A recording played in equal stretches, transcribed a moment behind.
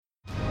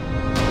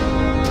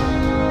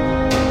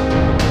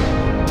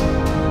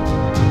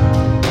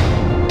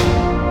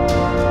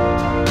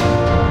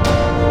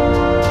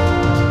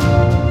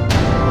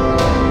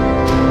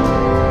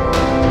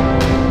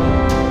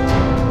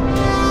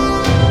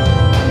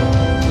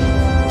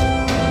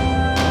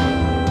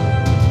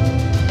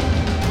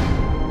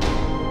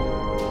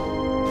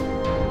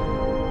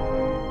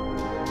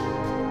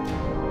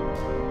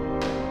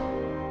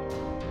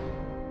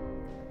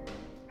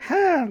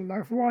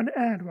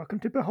everyone, and welcome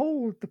to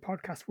Behold, the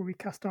podcast where we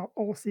cast our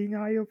all-seeing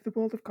eye over the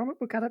world of comic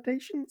book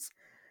adaptations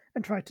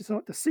and try to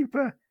sort the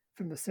super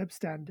from the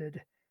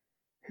substandard.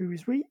 Who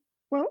is we?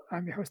 Well,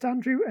 I'm your host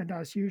Andrew, and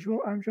as usual,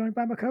 I'm joined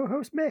by my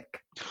co-host Mick.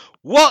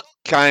 What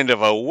kind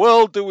of a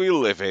world do we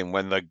live in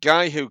when the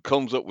guy who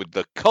comes up with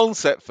the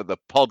concept for the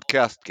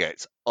podcast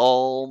gets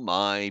all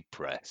my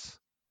press?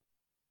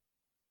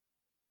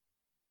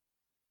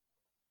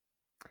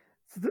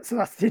 So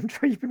that's the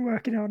intro you've been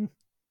working on.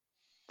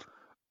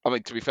 I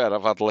mean, to be fair,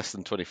 I've had less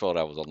than 24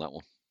 hours on that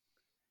one.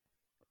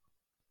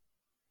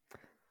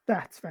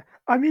 That's fair.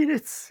 I mean,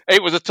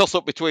 It was a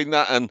toss-up between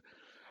that and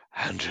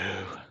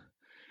Andrew,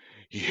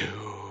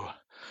 you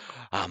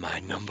are my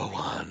number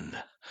one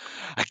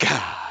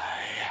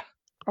guy.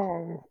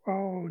 Oh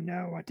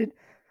no, I didn't.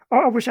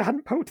 Oh, I wish I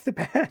hadn't poked the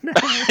bear now.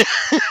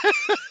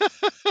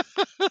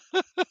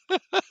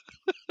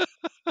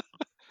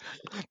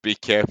 Be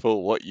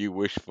careful what you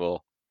wish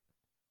for.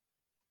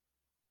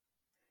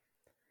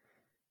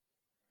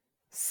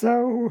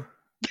 So,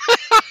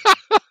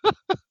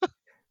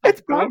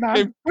 it's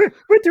Batman.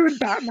 We're doing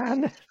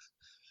Batman.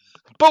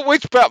 But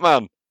which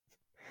Batman?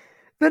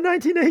 The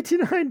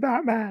 1989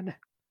 Batman,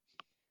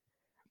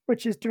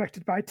 which is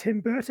directed by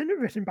Tim Burton,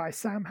 written by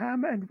Sam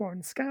Hamm and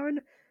Warren Scarron,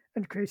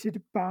 and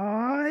created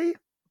by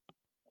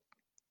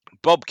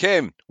Bob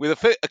Kane,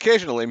 with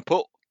occasional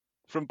input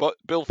from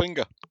Bill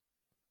Finger.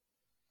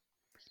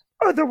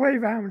 Other way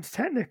round,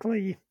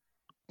 technically.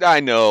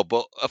 I know,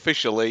 but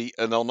officially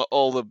and on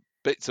all the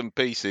bits and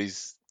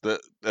pieces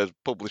that are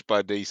published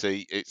by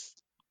DC, it's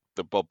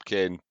the Bob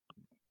Kane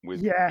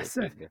with yes,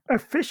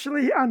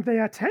 officially, and they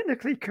are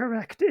technically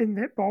correct in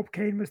that Bob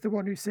Kane was the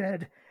one who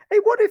said, "Hey,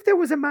 what if there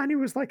was a man who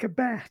was like a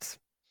bat?"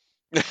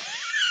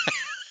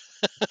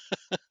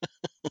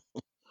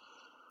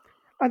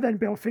 And then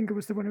Bill Finger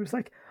was the one who was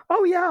like,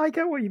 "Oh yeah, I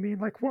get what you mean.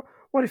 Like,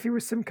 what if he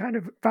was some kind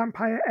of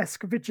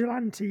vampire-esque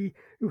vigilante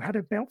who had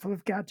a belt full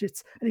of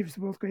gadgets, and he was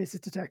the world's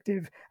greatest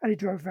detective, and he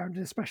drove around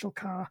in a special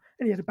car,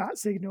 and he had a bat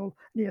signal,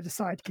 and he had a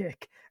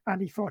sidekick, and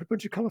he fought a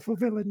bunch of colourful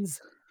villains."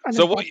 And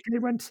so then Bob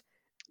Kane went,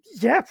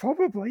 "Yeah,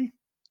 probably."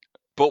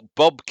 But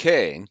Bob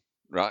Kane,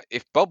 right?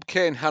 If Bob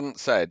Kane hadn't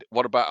said,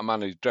 "What about a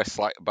man who's dressed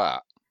like a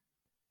bat?"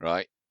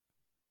 Right?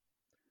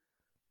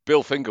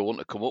 Bill Finger wouldn't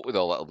have come up with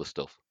all that other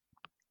stuff.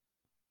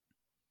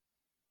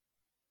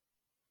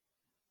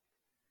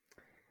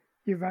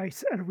 You're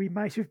right, and we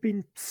might have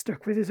been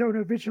stuck with his own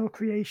original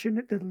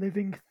creation, the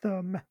Living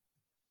Thumb.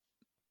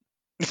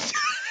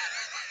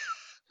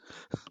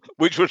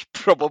 Which was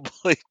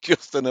probably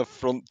just an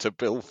affront to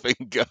Bill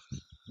Finger.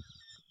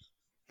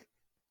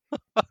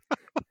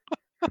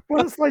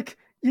 Well, it's like,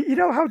 you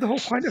know how the whole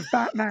point of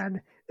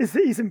Batman is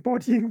that he's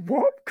embodying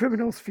what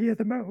criminals fear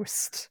the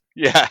most?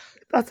 Yeah.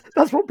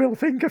 That's what Bill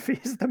Finger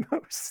fears the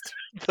most.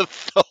 The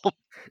thumb.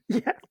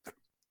 Yeah.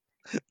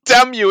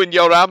 Damn you and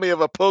your army of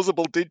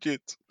opposable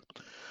digits.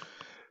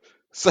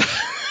 So...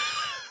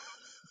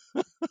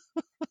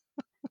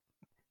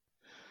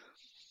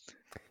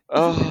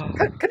 Oh.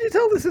 Can you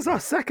tell this is our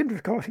second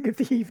recording of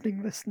the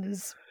evening,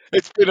 listeners?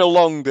 It's been a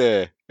long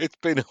day. It's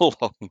been a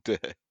long day.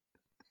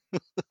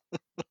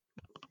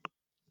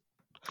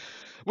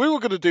 We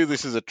were going to do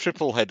this as a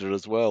triple header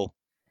as well.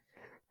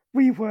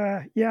 We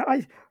were, yeah.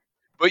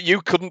 But you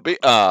couldn't be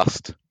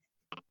asked.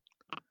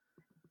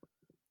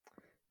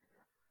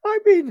 I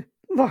mean,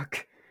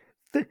 look,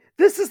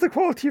 this is the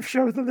quality of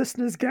show the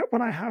listeners get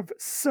when I have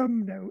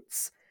some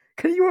notes.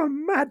 Can you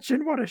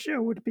imagine what a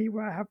show would be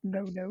where I have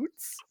no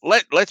notes?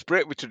 Let's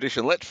break with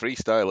tradition. Let's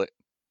freestyle it.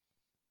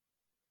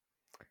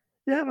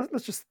 Yeah,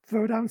 let's just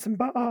throw down some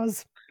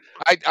bars.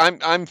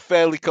 I'm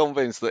fairly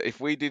convinced that if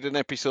we did an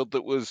episode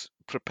that was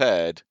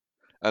prepared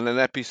and an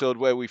episode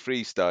where we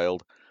freestyled,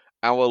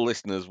 our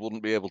listeners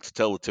wouldn't be able to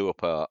tell the two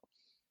apart.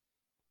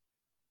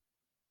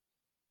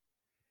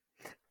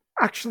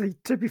 Actually,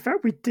 to be fair,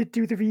 we did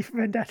do the V for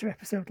Vendetta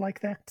episode like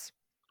that.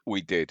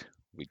 We did.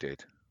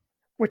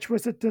 Which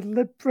was a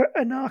deliberate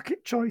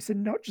anarchic choice,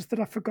 and not just that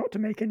I forgot to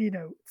make any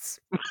notes.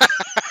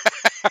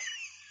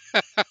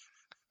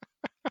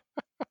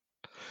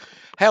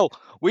 Hell,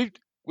 we've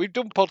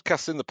done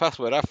podcasts in the past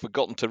where I've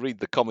forgotten to read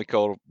the comic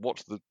or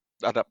watch the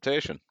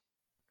adaptation.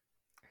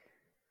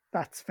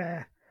 That's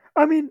fair.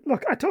 I mean,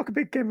 look, I talk a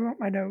big game about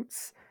my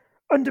notes.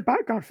 Under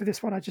background for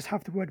this one, I just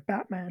have the word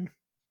Batman.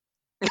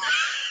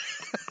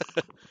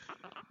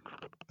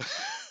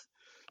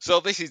 So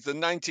this is the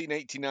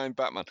 1989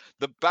 Batman.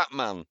 The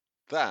Batman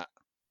that,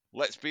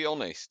 let's be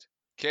honest,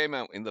 came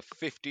out in the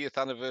 50th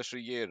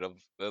anniversary year of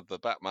the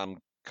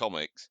Batman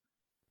comics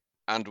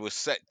and was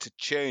set to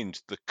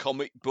change the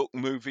comic book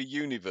movie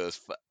universe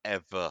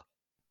forever.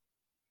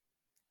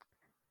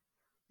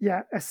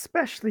 Yeah,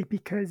 especially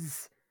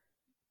because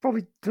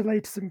probably to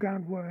lay some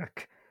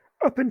groundwork.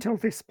 Up until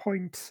this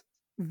point,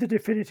 the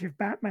definitive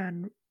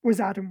Batman was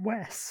Adam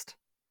West.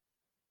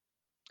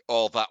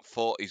 Or that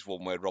 40s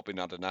one where Robin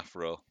had an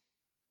afro.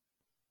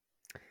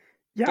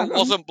 Yeah, but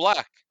wasn't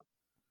black.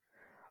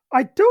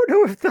 I don't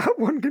know if that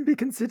one can be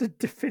considered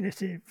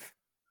definitive.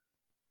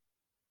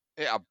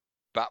 It had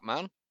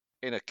Batman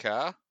in a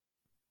car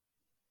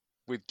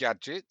with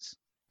gadgets,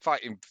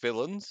 fighting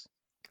villains.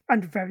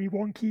 And very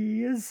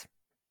wonky ears.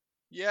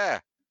 Yeah,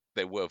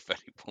 they were very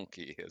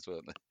wonky ears,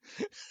 weren't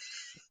they?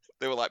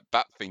 They were like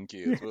Batfink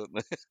ears, Yeah. weren't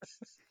they?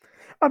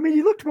 I mean,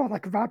 he looked more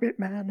like Rabbit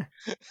Man.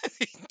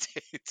 He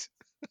did.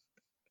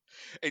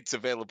 It's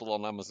available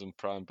on Amazon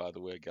Prime, by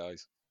the way,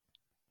 guys,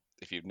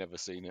 if you've never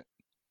seen it.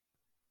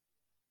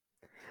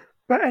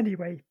 But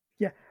anyway,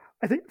 yeah,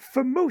 I think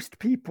for most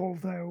people,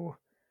 though,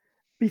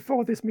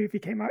 before this movie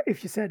came out,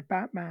 if you said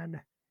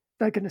Batman,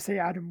 they're going to say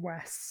Adam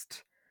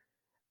West.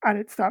 And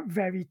it's that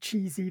very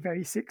cheesy,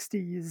 very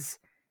 60s,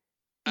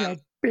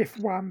 Biff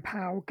Wham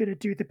Pow going to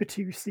do the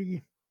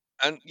Batusi.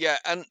 And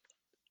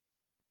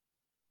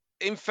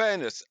in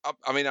fairness,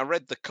 I mean, I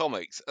read the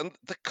comics, and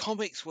the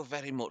comics were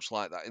very much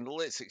like that in the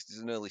late 60s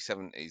and early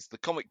 70s. The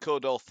Comic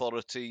Code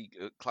Authority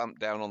clamped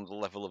down on the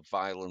level of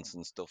violence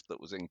and stuff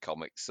that was in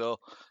comics. So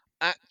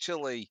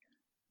actually,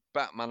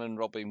 Batman and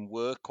Robin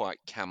were quite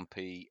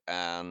campy,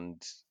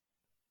 and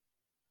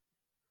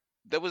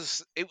it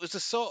was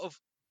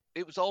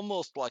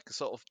almost like a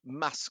sort of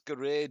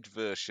masquerade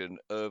version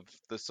of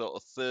the sort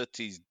of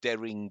 30s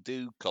Daring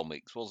Do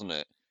comics, wasn't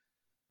it?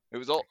 It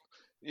was all,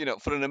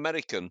 for an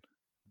American,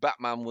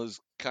 Batman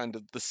was kind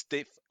of the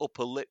stiff,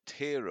 upper-lipped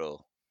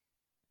hero,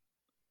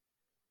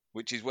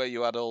 which is where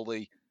you had all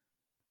the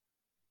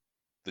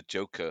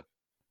Joker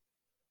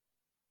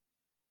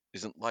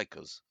isn't like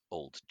us,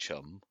 old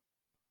chum.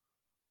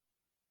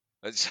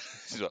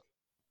 It's like,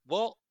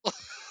 what?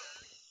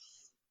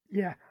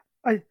 Yeah,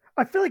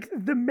 I feel like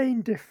the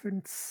main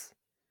difference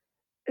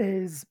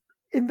is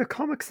in the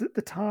comics at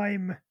the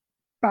time,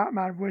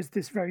 Batman was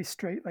this very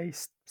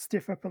straight-laced,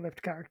 stiff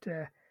upper-lipped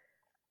character,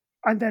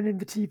 and then in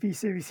the TV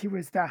series he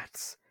was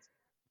that.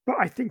 But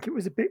I think it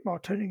was a bit more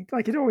turning.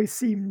 Like it always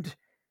seemed,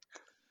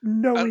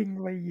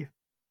 knowingly,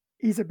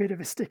 he's a bit of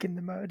a stick in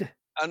the mud.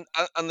 And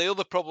the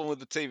other problem with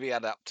the TV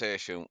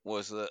adaptation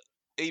was that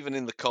even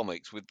in the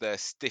comics, with their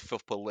stiff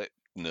upper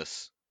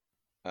lipness,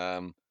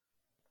 Batman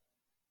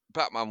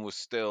was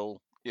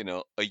still,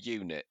 a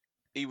unit.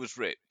 He was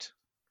ripped.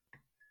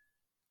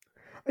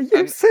 Are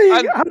you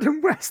saying Adam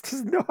West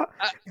is not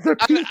the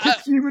peak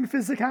of human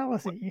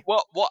physicality?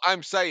 What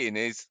I'm saying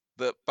is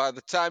that by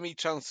the time he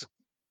transferred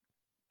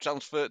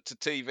to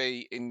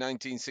TV in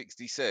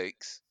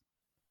 1966,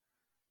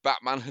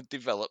 Batman had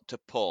developed a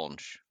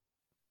paunch.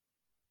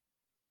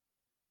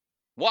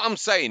 What I'm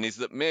saying is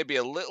that maybe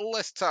a little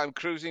less time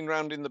cruising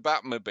around in the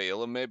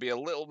Batmobile and maybe a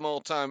little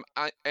more time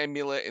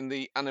emulating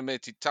the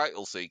animated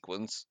title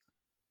sequence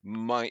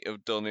might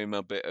have done him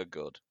a bit of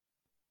good.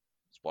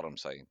 That's what I'm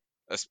saying.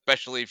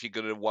 Especially if you're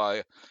going to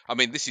wire. I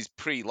mean, this is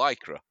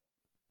pre-Lycra.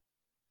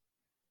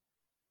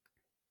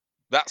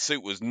 That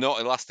suit was not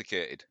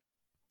elasticated.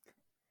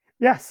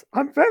 Yes,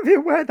 I'm very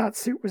aware that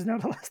suit was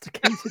not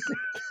elasticated.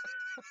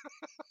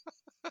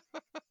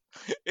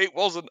 It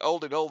wasn't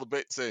holding all the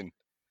bits in.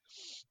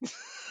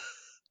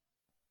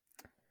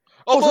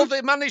 Although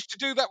they managed to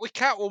do that with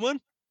Catwoman.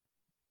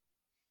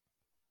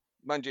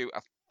 Mind you,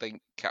 I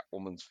think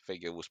Catwoman's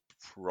figure was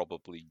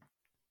probably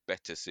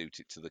better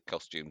suited to the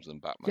costumes than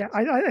Batman.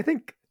 Yeah, I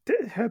think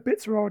her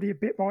bits were already a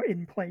bit more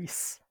in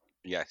place.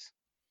 Yes.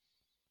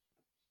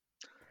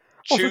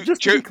 Also,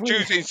 just to be clear,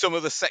 choosing some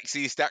of the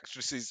sexiest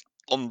actresses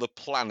on the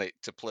planet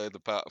to play the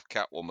part of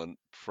Catwoman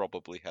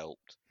probably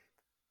helped.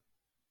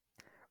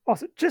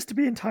 Also, just to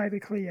be entirely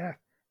clear,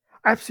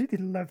 I absolutely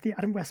love the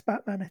Adam West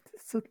Batman.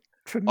 It's a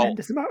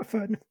tremendous amount of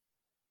fun.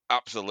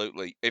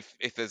 Absolutely.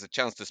 If there's a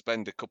chance to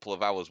spend a couple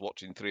of hours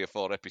watching 3 or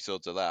 4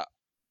 episodes of that,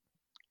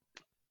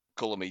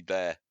 colour me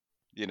there.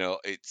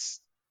 It's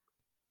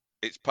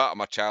part of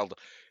my childhood.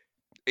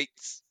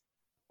 It's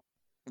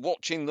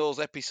watching those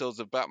episodes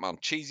of Batman,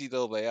 cheesy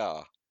though they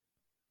are.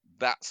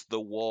 That's the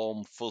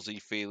warm, fuzzy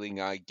feeling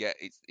I get.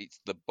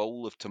 It's the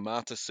bowl of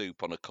tomato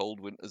soup on a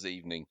cold winter's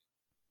evening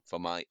for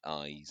my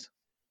eyes,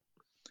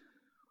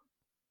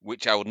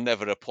 which I would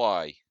never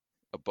apply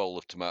a bowl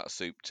of tomato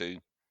soup to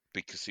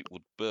because it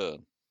would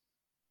burn.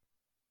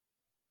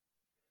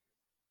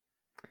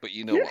 But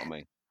you know what I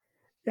mean.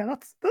 Yeah,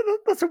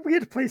 that's a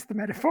weird place the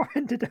metaphor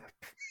ended up.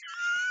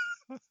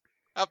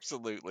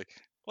 Absolutely.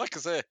 Like I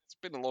say, it's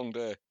been a long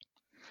day.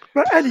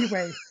 But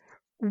anyway,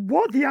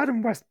 what the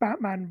Adam West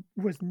Batman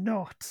was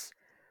not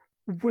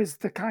was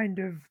the kind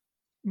of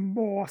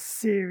more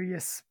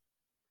serious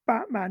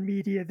Batman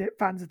media that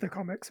fans of the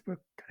comics were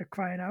kind of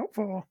crying out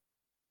for.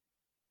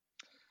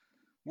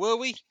 Were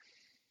we?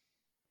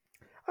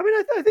 I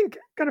mean, I think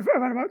kind of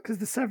around about because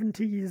the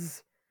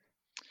 70s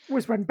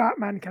was when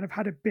Batman kind of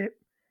had a bit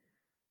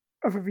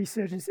of a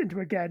resurgence into,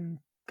 again,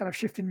 kind of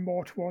shifting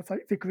more towards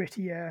like the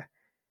grittier,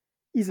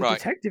 he's a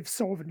detective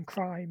solving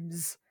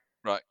crimes,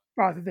 right,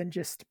 rather than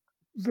just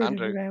running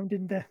around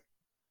in the...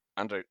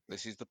 Andrew,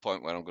 this is the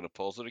point where I'm going to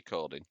pause the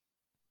recording.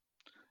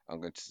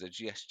 I'm going to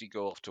suggest you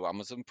go off to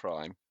Amazon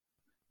Prime,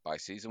 buy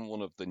season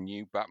 1 of the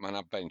new Batman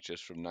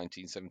Adventures from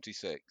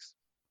 1976,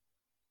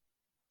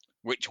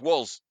 which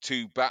was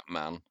to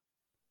Batman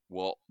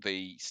what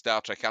the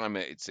Star Trek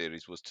animated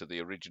series was to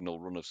the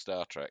original run of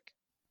Star Trek,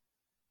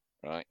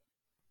 right?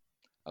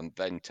 And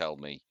then tell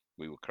me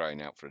we were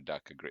crying out for a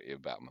darker,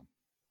 grittier Batman.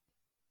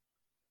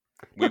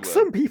 Look,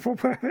 some people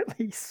were at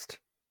least.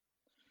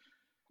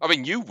 I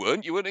mean, you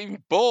weren't. You weren't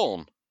even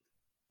born.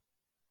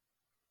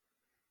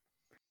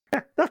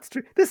 Yeah, that's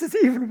true. This is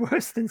even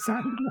worse than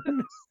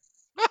Sandman.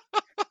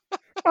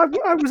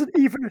 I wasn't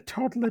even a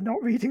toddler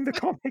not reading the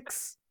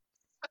comics.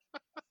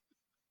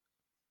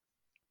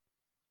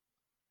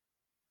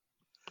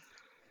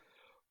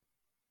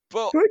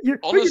 But you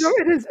know,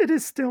 it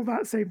is still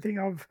that same thing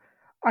of,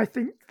 I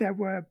think there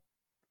were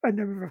a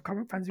number of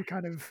comic fans who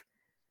kind of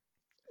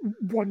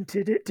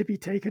wanted it to be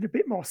taken a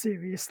bit more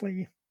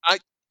seriously. I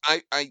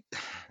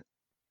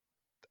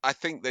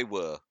think they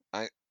were.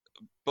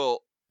 But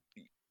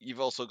you've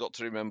also got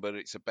to remember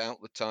it's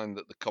about the time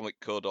that the Comic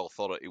Code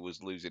Authority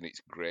was losing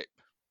its grip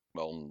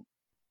on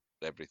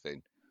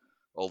everything.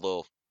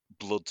 Although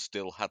blood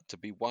still had to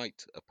be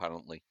white,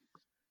 apparently.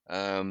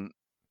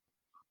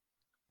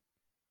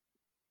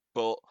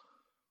 But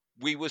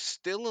we were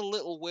still a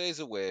little ways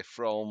away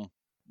from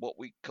what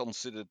we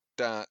considered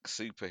dark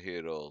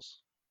superheroes.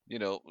 You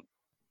know,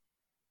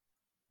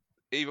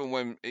 even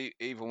when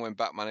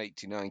Batman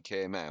 '89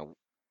 came out,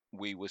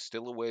 we were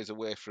still a ways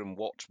away from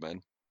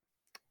Watchmen.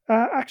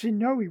 Actually,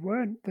 no, we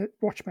weren't. That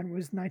Watchmen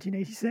was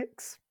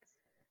 1986,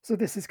 so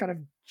this is kind of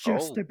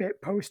just a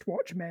bit post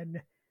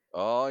Watchmen.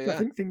 Oh yeah. So I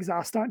think things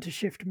are starting to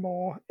shift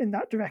more in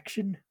that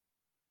direction.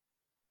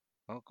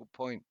 Oh, good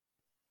point.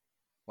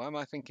 Why am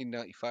I thinking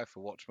 95 for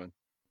Watchmen?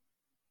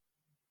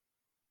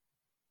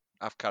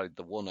 I've carried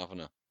the one,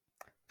 haven't I?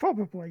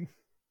 Probably.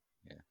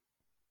 Yeah.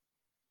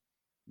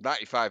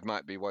 95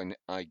 might be when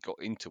I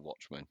got into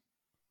Watchmen.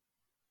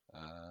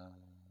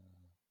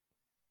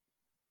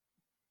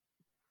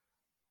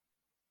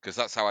 Because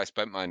that's how I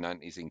spent my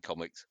 90s in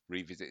comics,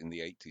 revisiting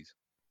the 80s.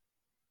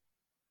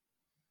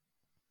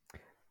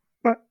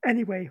 But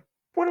anyway,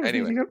 what I was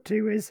leading up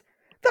to is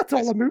that's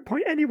all a moot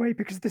point anyway,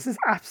 because this is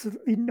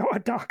absolutely not a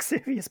dark,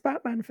 serious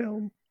Batman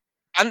film.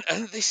 And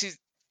this is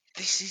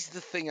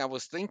the thing I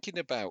was thinking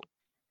about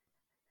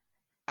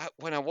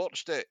when I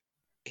watched it.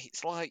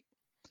 It's like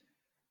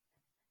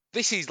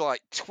this is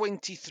like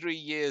 23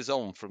 years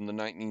on from the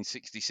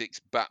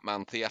 1966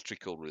 Batman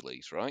theatrical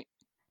release, right?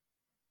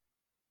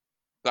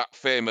 That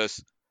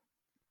famous,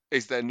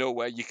 is there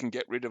nowhere you can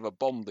get rid of a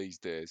bomb these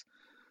days?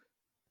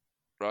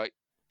 Right?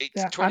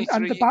 It's 23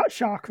 and the Bat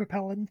Shark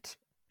repellent.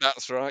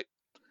 That's right.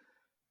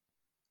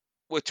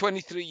 We're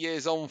 23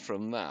 years on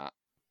from that,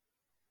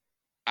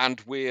 and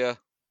we're,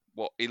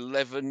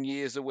 11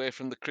 years away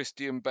from the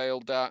Christian Bale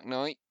Dark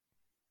Knight?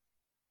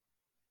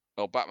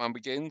 Or Batman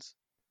Begins?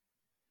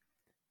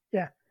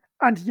 Yeah.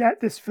 And yet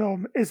this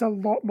film is a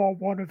lot more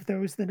one of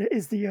those than it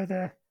is the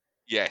other.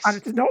 Yes. And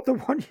it's not the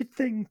one you'd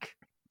think.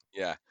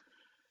 Yeah.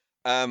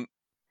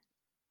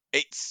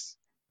 It's...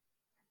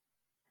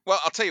 Well,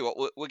 I'll tell you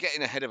what, we're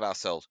getting ahead of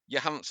ourselves. You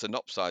haven't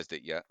synopsized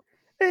it yet.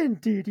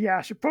 Indeed, yeah.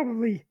 I should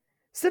probably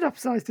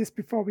synopsize this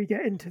before we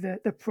get into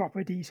the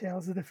proper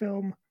details of the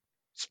film.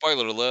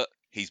 Spoiler alert,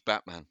 he's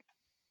Batman.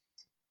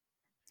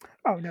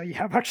 Oh no, you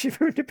have actually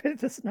ruined a bit of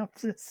the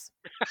synopsis.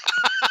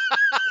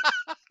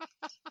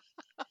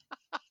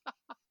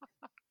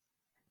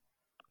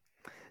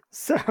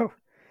 So,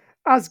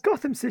 as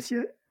Gotham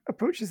City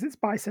approaches its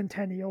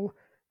bicentennial,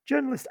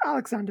 journalist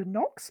Alexander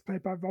Knox,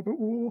 played by Robert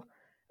Wuhl,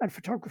 and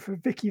photographer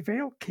Vicky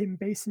Vale, Kim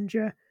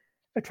Basinger,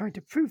 are trying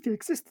to prove the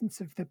existence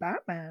of the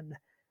Batman,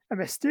 a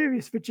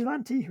mysterious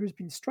vigilante who has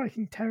been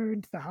striking terror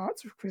into the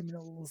hearts of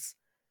criminals.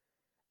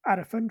 At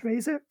a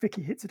fundraiser,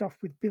 Vicky hits it off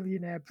with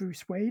billionaire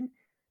Bruce Wayne,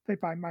 played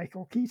by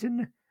Michael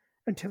Keaton,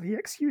 until he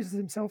excuses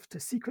himself to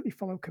secretly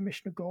follow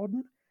Commissioner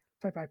Gordon,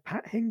 played by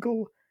Pat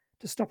Hingle,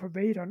 to stop a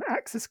raid on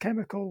Axis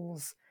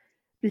Chemicals,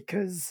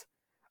 because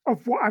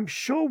of what I'm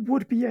sure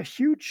would be a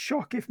huge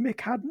shock if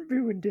Mick hadn't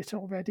ruined it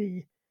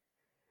already.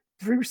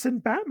 Bruce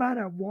and Batman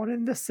are one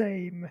and the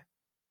same.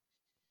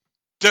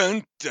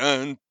 Dun,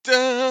 dun,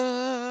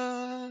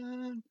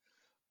 dun!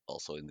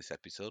 Also in this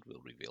episode,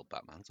 we'll reveal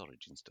Batman's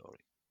origin story.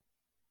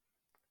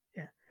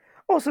 Yeah.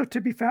 Also,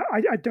 to be fair,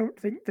 I don't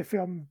think the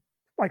film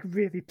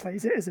really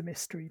plays it as a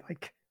mystery.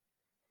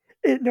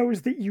 It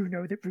knows that you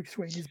know that Bruce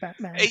Wayne is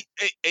Batman.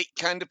 It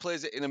kind of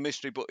plays it in a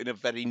mystery, but in a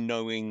very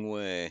knowing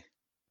way.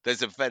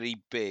 There's a very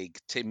big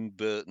Tim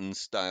Burton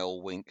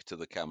style wink to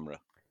the camera.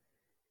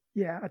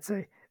 Yeah, I'd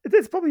say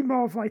it's probably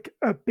more of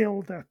a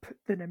build-up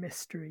than a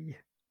mystery.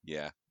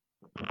 Yeah.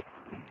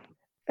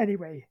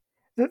 Anyway,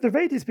 the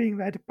raid is being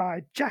led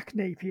by Jack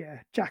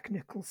Napier, Jack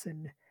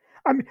Nicholson.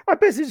 I mean, I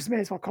basically just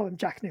may as well call him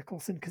Jack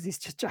Nicholson because he's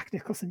just Jack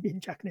Nicholson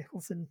being Jack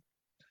Nicholson.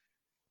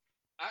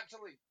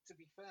 Actually, to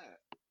be fair,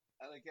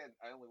 and again,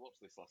 I only watched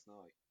this last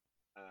night.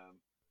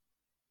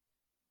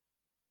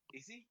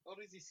 Is he, or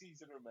is he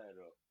Cesar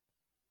Romero?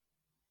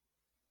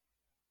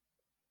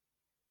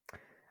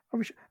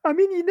 I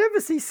mean, you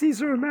never see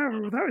Cesar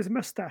Romero without his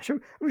mustache.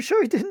 I'm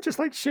sure he didn't just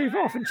shave it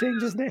off and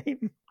change his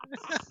name.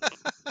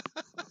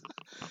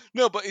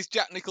 No, but is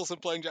Jack Nicholson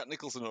playing Jack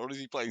Nicholson, or is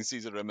he playing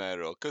Cesar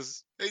Romero?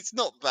 Because it's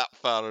not that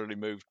far a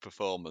removed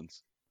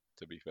performance,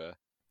 to be fair.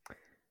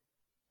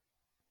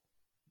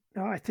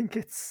 No, I think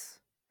it's...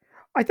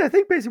 I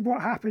think basically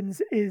what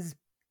happens is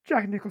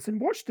Jack Nicholson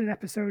watched an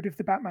episode of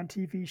the Batman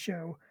TV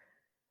show,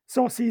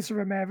 saw Cesar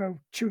Romero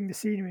chewing the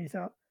scenery, and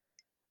thought,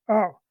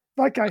 oh,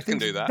 that guy I can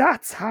thinks do that.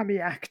 that's hammy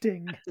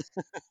acting.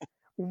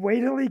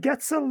 Wait till he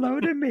gets a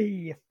load of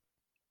me.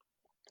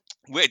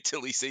 Wait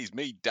till he sees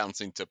me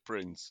dancing to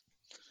Prince.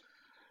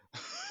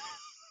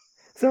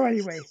 So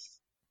anyway,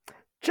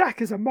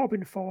 Jack is a mob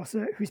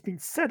enforcer who's been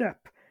set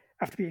up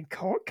after being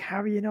caught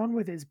carrying on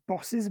with his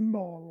boss's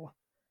mole.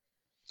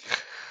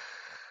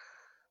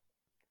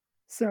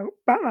 So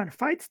Batman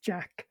fights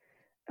Jack,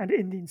 and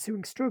in the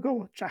ensuing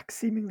struggle, Jack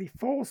seemingly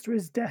falls to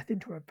his death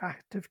into a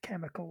vat of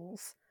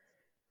chemicals.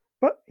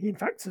 But he in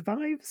fact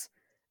survives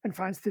and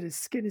finds that his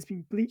skin has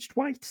been bleached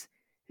white,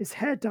 his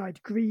hair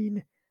dyed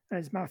green, and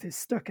his mouth is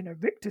stuck in a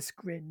rictus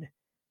grin.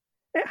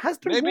 It has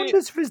done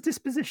wonders for his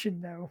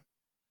disposition, though.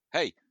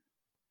 Hey,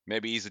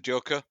 maybe he's a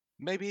Joker.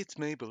 Maybe it's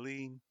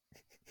Maybelline.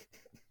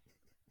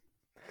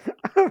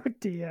 Oh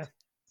dear.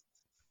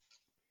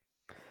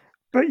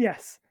 But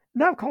yes,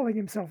 now calling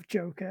himself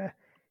Joker,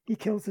 he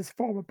kills his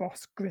former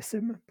boss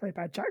Grissom, played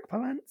by Jack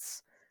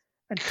Palance,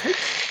 and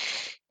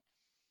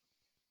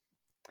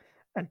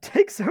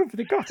takes over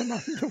the Gotham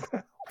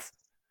underworld.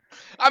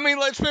 I mean,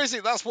 let's face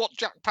it, that's what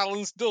Jack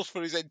Palance does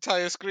for his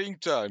entire screen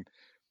time.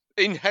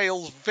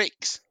 Inhales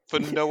Vicks for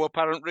no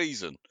apparent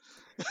reason.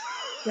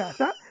 Yeah,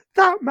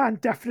 that man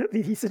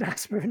definitely needs an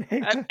aspirin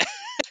inhaler.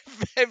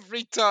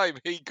 Every time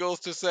he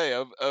goes to say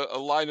a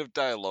line of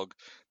dialogue,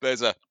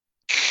 there's a...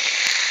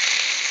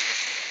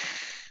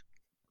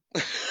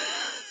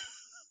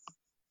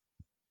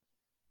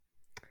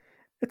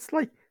 It's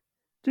like,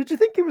 did you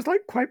think he was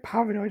like quite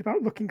paranoid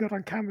about looking good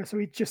on camera, so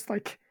he'd just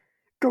like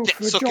go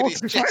for a jog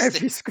before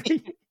every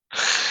screen?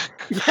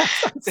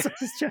 Yes, and suck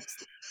his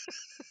chest.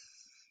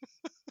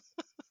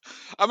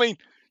 I mean,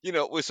 you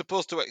know, we're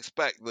supposed to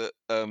expect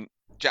that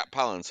Jack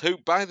Palance, who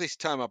by this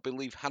time I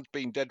believe had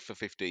been dead for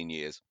 15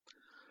 years,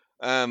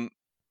 a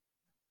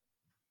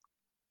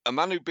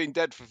man who'd been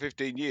dead for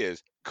 15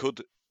 years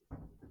could,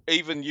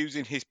 even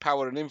using his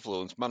power and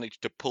influence, manage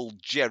to pull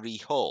Jerry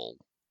Hall.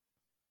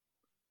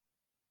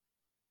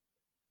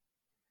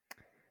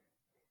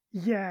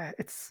 Yeah,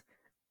 it's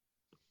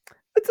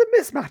a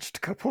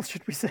mismatched couple,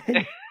 should we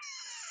say?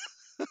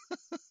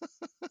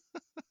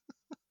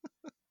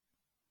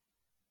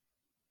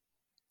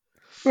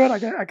 Well,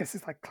 I guess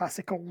it's like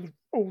classic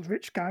old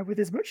rich guy with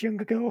his much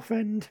younger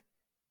girlfriend.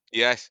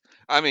 Yes,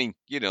 I mean,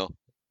 you know,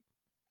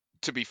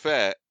 to be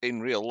fair,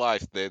 in real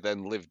life they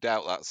then lived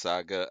out that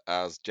saga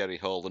as Jerry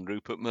Hall and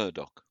Rupert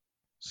Murdoch.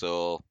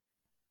 So,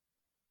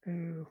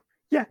 ooh,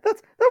 yeah,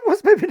 that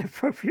was maybe an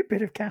appropriate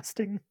bit of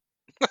casting.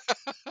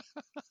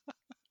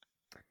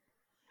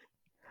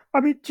 I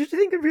mean, do you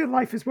think in real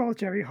life as well,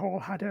 Jerry Hall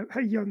had a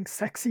young,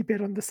 sexy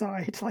bit on the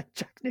side like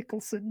Jack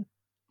Nicholson?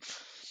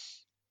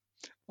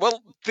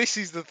 Well, this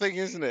is the thing,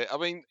 isn't it? I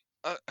mean,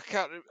 I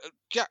can't.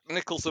 Jack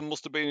Nicholson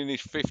must have been in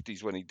his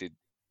 50s when he did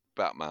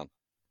Batman.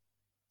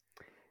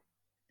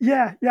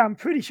 Yeah, I'm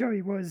pretty sure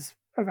he was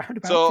around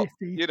about so, 50.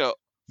 You know,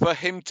 for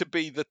him to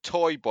be the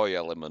toy boy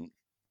element.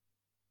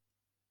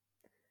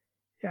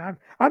 Yeah,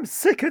 I'm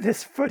sick of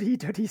this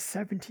fuddy-duddy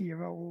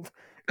 70-year-old.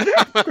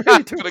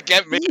 Gonna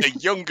get me a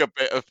younger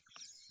bit of.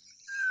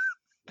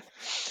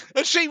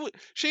 And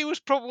she was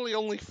probably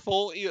only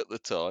 40 at the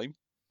time.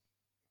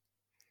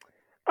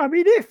 I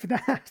mean, if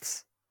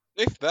that.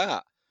 If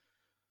that.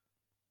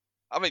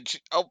 I mean,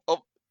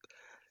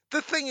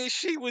 the thing is,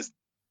 she was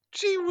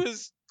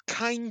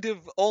kind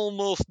of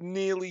almost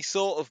nearly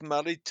sort of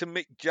married to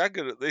Mick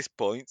Jagger at this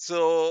point,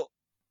 so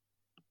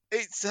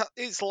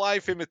it's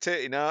life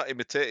imitating art,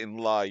 imitating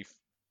life.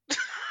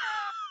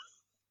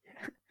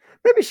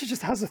 Maybe she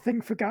just has a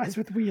thing for guys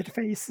with weird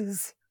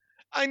faces.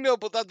 I know,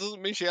 but that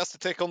doesn't mean she has to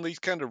take on these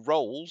kind of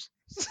roles.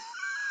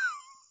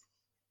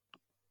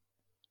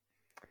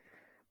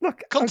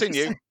 Look,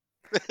 continue.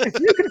 If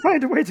you can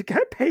find a way to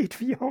get paid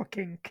for your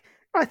kink,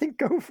 I think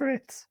go for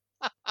it.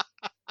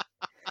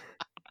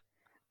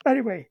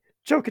 Anyway,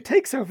 Joker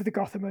takes over the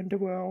Gotham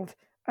underworld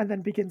and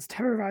then begins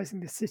terrorizing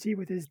the city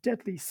with his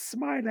deadly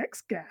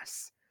Smilex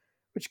gas,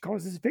 which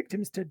causes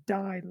victims to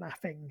die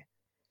laughing.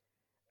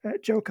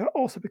 Joker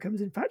also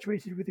becomes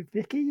infatuated with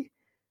Vicky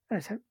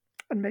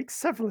and makes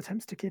several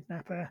attempts to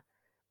kidnap her,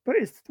 but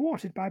is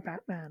thwarted by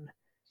Batman.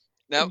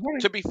 Now,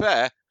 to be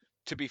fair,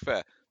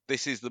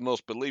 this is the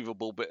most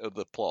believable bit of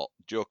the plot,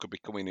 Joker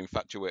becoming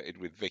infatuated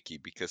with Vicky,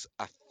 because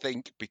I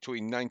think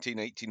between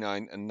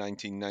 1989 and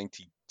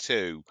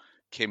 1992,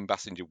 Kim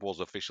Basinger was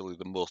officially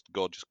the most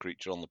gorgeous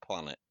creature on the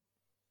planet.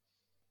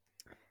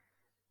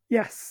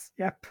 Yes,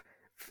 yep.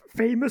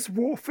 Famous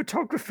war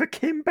photographer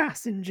Kim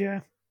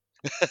Basinger.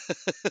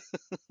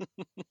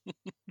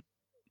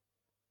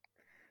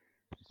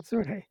 So,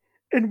 okay.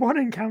 In one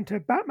encounter,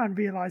 Batman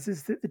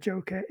realizes that the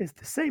Joker is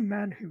the same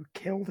man who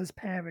killed his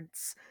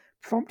parents,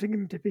 prompting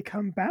him to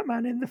become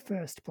Batman in the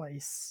first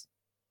place.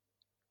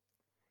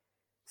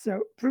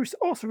 So, Bruce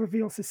also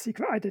reveals his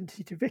secret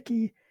identity to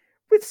Vicky,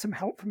 with some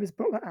help from his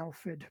butler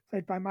Alfred,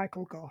 played by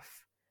Michael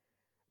Gough,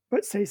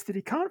 but says that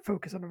he can't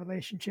focus on a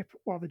relationship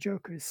while the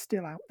Joker is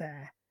still out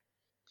there.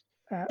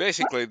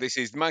 Basically, this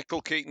is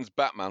Michael Keaton's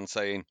Batman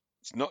saying,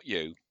 "It's not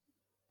you,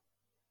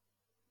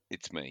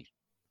 it's me."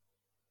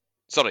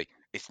 Sorry,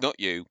 it's not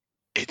you,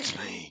 it's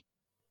me.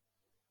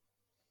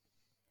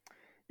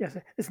 Yes,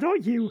 it's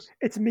not you,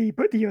 it's me,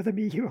 but the other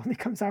me who only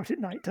comes out at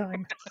night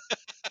time.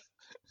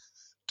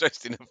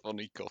 Dressed in a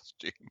funny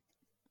costume.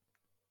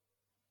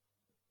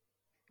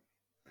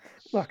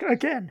 Look,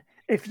 again,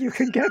 if you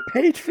can get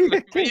paid for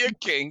your Be a kink,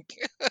 kink.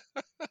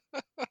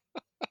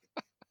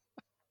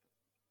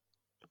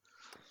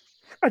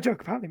 a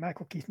joke apparently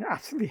Michael Keaton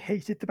absolutely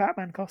hated the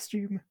Batman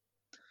costume.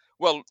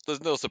 Well,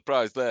 there's no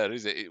surprise there,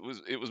 is it?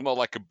 It was more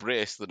like a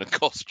brace than a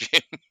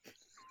costume.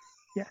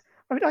 Yeah,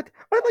 I mean, I'd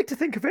like to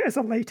think of it as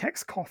a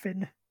latex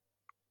coffin.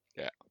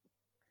 Yeah.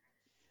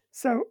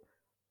 So,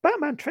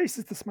 Batman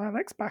traces the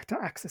Smilex back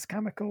to Axis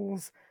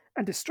Chemicals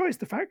and destroys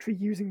the factory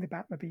using the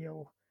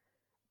Batmobile.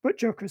 But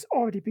Joker has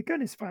already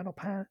begun his final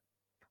plan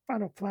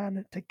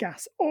to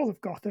gas all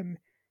of Gotham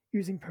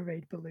using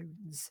parade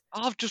balloons.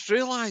 I've just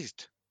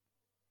realised.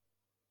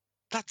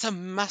 That's a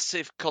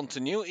massive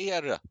continuity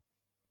error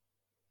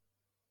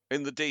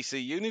in the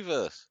DC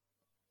universe.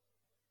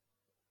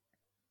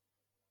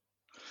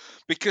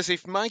 Because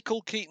if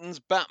Michael Keaton's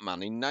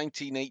Batman in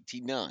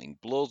 1989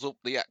 blows up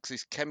the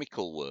Axis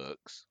Chemical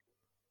Works,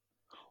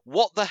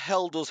 what the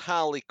hell does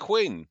Harley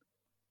Quinn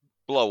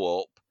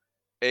blow up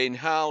in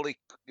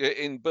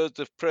Birds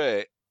of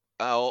Prey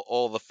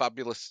or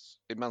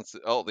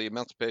the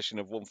Emancipation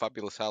of One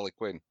Fabulous Harley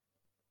Quinn,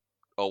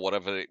 or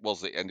whatever it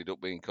was that ended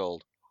up being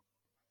called?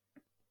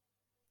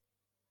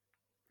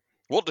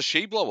 What does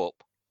she blow up?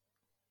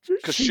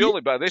 Because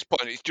surely by this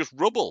point it's just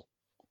rubble.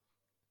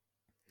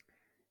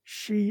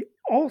 She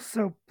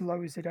also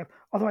blows it up.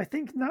 Although I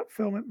think in that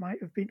film it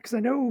might have been, because I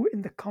know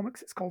in the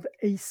comics it's called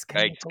Ace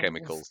Chemicals. Ace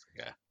Chemicals,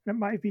 yeah. And it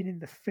might have been in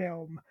the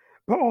film.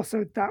 But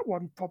also that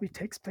one probably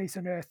takes place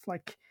on Earth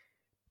like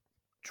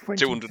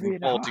 23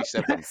 and a half.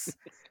 247. Yes.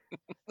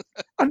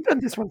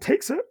 and this one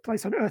takes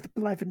place on Earth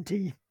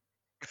Bleventy.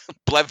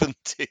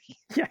 Bleventy.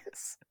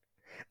 Yes.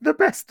 The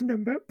best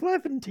number,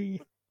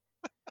 Bleventy.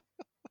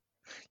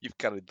 You've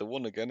carried the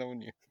one again,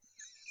 haven't you?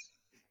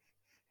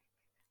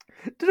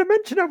 Did I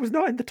mention I was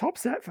not in the top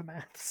set for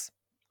maths?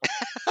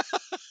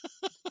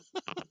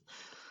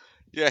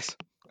 Yes.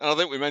 And I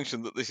think we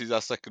mentioned that this is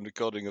our second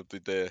recording of the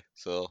day,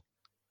 So,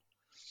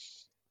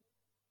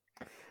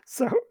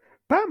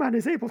 Batman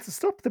is able to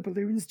stop the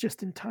balloons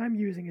just in time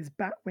using his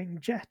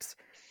Batwing jets,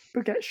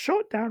 but gets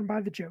shot down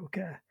by the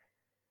Joker.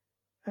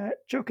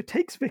 Joker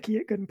takes Vicky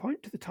at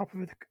gunpoint to the top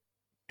of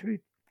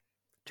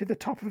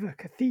a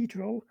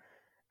cathedral,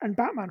 and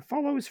Batman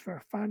follows for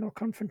a final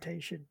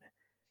confrontation.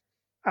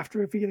 After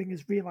revealing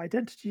his real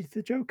identity to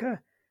the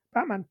Joker,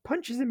 Batman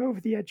punches him over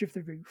the edge of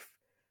the roof,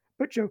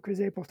 but Joker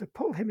is able to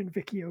pull him and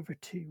Vicky over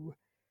too,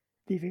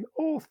 leaving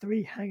all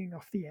three hanging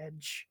off the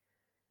edge.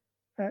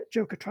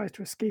 Joker tries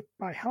to escape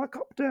by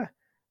helicopter,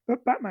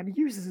 but Batman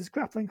uses his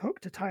grappling hook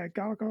to tie a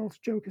gargoyle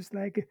to Joker's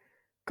leg,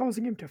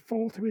 causing him to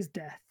fall to his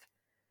death.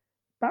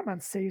 Batman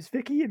saves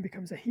Vicky and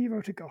becomes a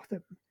hero to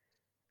Gotham.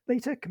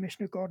 Later,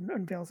 Commissioner Gordon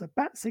unveils a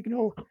bat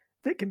signal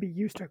that can be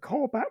used to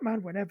call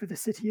Batman whenever the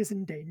city is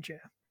in danger.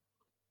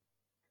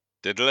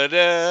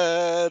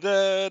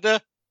 Da-da-da-da-da.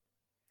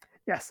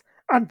 Yes,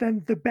 and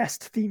then the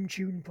best theme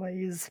tune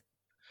plays.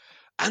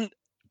 And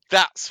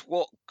that's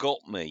what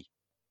got me.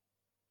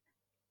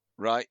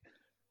 Right?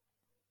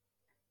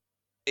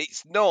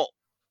 It's not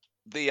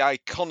the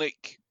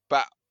iconic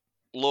bat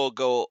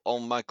logo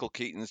on Michael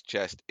Keaton's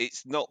chest.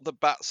 It's not the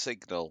bat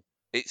signal.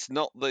 It's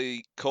not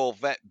the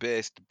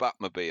Corvette-based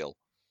Batmobile.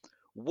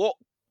 What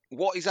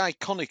is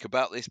iconic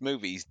about this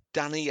movie is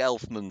Danny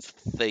Elfman's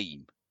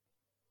theme.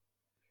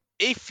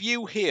 If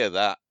you hear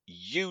that,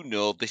 you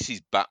know this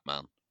is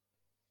Batman.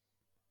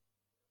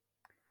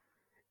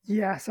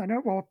 Yes, I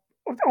know. Well,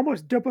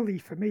 almost doubly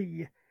for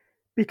me,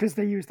 because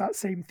they use that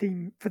same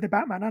theme for the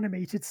Batman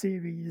animated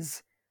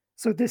series.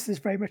 So this is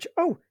very much,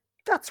 oh,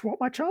 that's what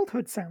my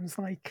childhood sounds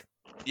like.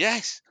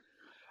 Yes.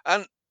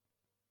 And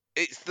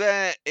it's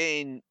there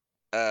in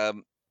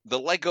the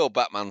Lego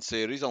Batman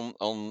series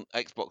on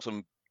Xbox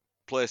and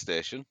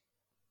PlayStation.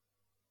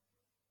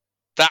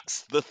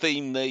 That's the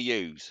theme they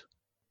use.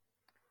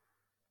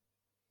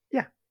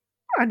 Yeah.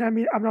 And I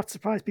mean, I'm not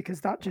surprised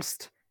because that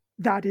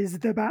is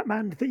the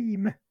Batman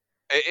theme.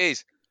 It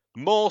is.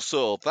 More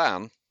so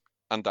than,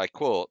 and I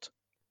quote,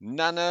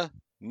 Nana,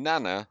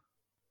 Nana,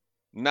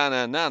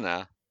 Nana,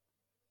 Nana,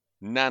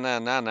 Nana,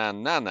 Nana,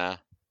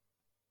 Nana,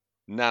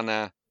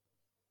 Nana,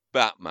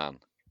 Batman.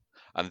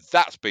 And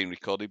that's been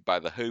recorded by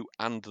The Who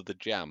and The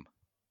Jam,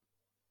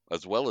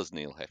 as well as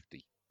Neil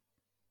Hefti.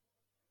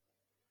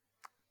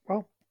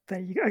 Well, there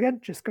you go.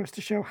 Again, just goes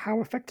to show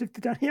how effective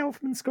the Danny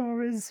Elfman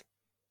score is.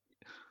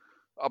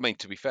 I mean,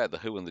 to be fair, The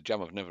Who and The Jam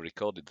have never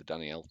recorded the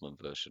Danny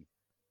Elfman version.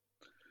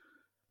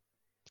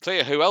 Tell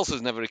you who else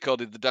has never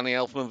recorded the Danny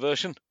Elfman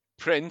version?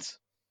 Prince.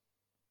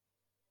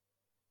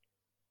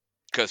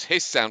 Because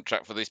his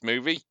soundtrack for this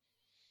movie,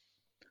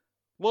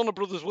 Warner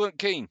Brothers weren't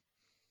keen.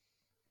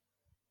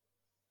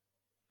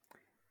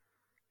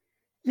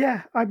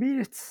 Yeah, I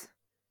mean,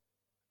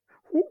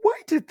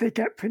 Why did they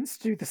get Prince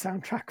to do the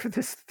soundtrack for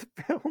this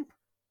film?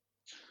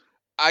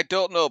 I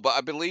don't know, but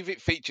I believe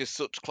it features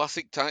such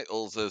classic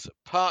titles as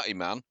Party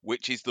Man,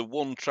 which is the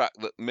one track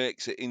that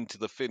makes it into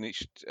the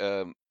finished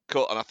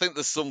cut. And I think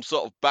there's some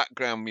sort of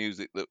background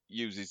music that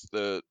uses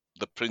the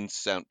Prince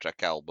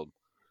soundtrack album.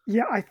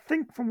 Yeah, I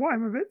think from what I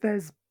remember,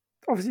 there's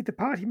obviously the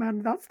Party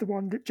Man. That's the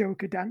one that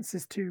Joker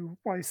dances to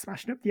while he's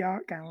smashing up the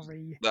art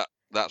gallery.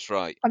 That's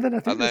right. And then I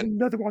think And there's then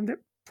another one that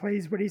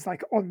plays when he's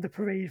like on the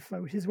parade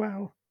float as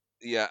well.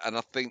 yeah, and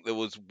I think there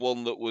was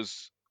one that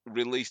was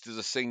released as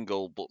a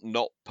single but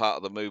not part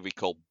of the movie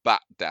called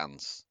Bat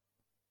Dance.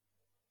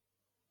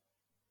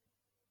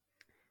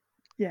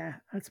 Yeah,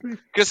 that's me.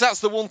 Because that's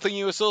the one thing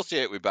you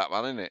associate with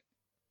Batman, isn't it?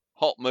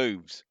 Hot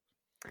moves.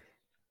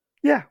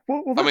 Yeah,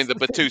 well I mean, that's the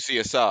the thing. Batusi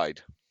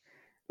aside.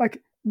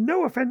 Like,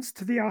 no offense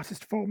to the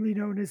artist formerly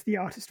known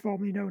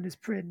as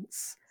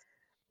Prince,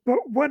 but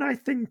when I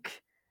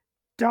think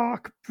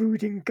dark,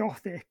 brooding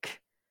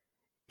gothic,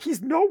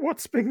 he's not what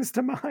springs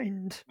to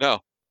mind. No.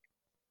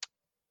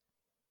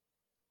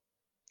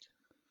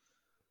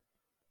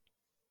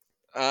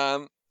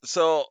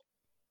 So,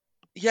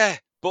 yeah,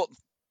 but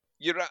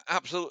you're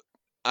absolutely.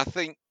 I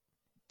think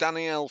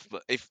Danny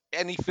Elfman, if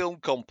any film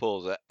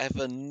composer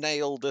ever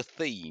nailed a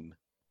theme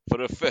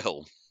for a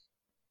film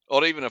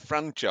or even a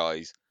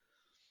franchise,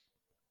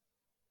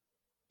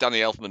 Danny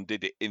Elfman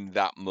did it in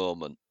that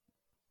moment.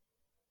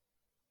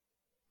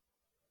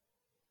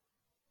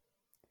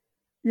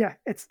 Yeah,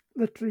 it's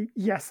literally,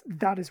 yes,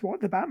 that is what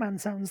the Batman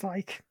sounds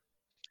like.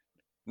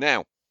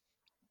 Now,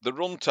 the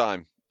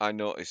runtime I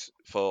noticed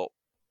for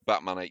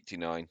Batman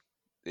 89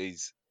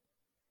 is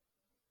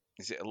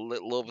it a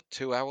little over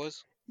 2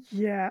 hours?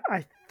 Yeah,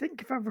 I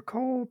think if I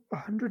recall,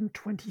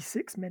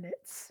 126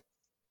 minutes.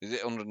 Is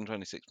it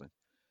 126 minutes?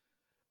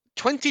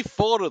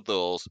 24 of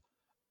those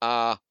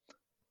are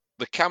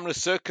the camera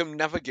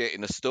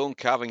circumnavigating a stone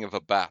carving of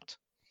a bat.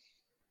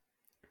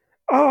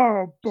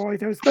 Oh boy,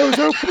 those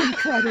opening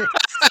credits.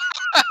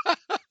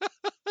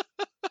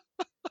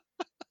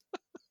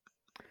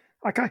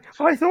 Like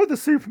I thought the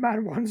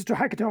Superman ones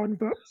dragged on,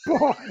 but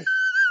boy.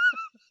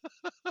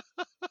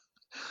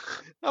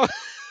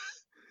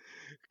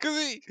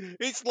 Because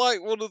it's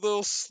like one of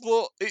those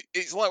slow.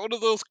 It's like one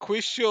of those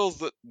quiz shows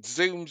that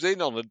zooms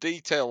in on a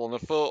detail on a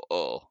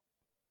photo,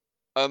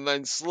 and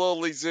then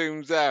slowly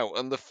zooms out,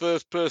 and the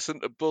first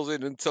person to buzz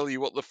in and tell you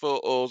what the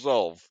photo's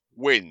of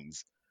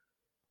wins.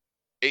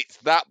 It's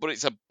that, but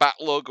it's a bat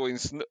logo in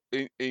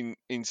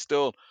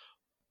stone.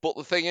 But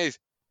the thing is,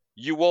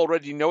 you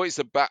already know it's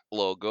a bat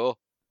logo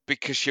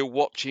because you're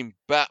watching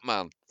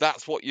Batman.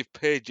 That's what you've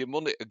paid your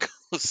money to go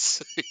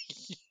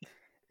see.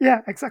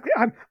 Yeah, exactly.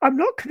 I'm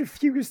not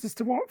confused as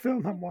to what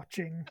film I'm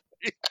watching.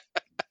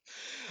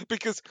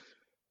 Because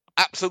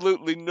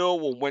absolutely no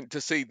one went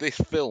to see this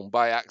film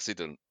by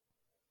accident.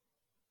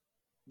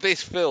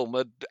 This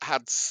film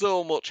had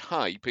so much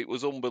hype, it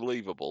was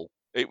unbelievable.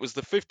 It was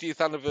the 50th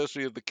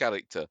anniversary of the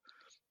character.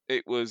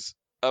 It was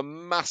a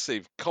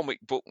massive comic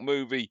book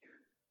movie.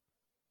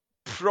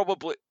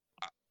 Probably,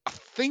 I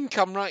think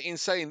I'm right in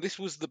saying this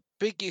was the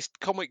biggest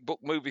comic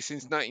book movie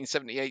since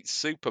 1978's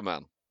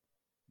Superman.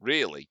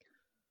 Really.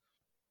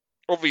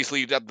 Obviously,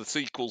 you'd had the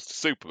sequels to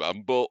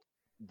Superman, but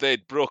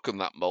they'd broken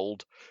that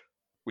mold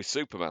with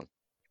Superman.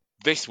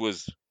 This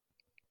was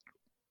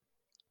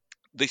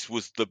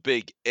the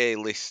big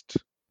A-list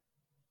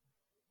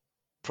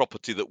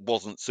property that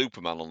wasn't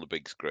Superman on the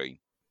big screen.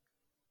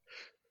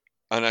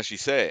 And as you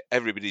say,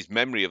 everybody's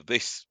memory of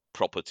this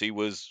property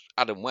was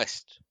Adam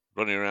West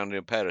running around in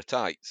a pair of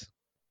tights.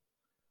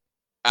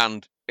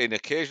 And in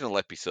occasional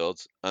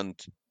episodes, and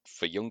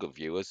for younger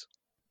viewers,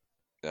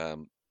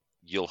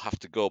 you'll have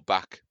to go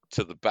back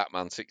to the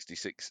Batman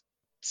 66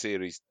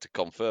 series to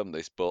confirm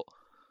this, but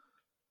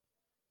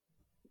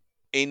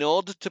in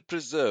order to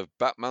preserve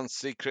Batman's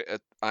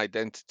secret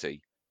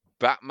identity,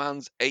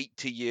 Batman's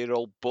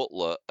 80-year-old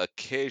butler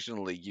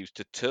occasionally used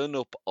to turn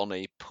up on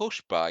a push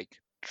bike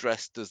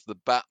dressed as the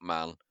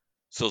Batman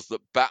so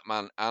that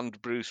Batman and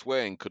Bruce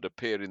Wayne could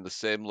appear in the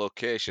same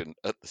location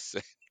at the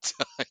same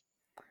time.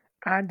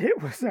 And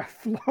it was a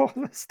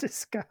flawless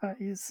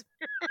disguise.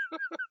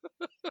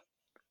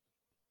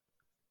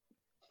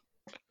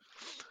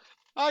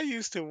 I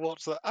used to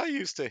watch that. I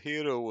used to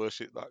hero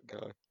worship that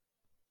guy.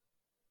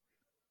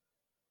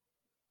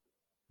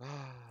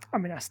 I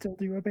mean, I still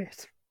do a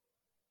bit.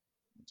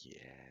 Yeah.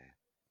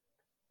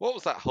 What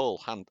was that whole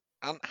Aunt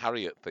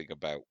Harriet thing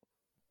about?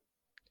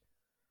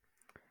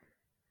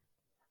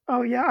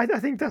 Oh yeah, I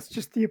think that's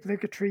just the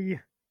obligatory.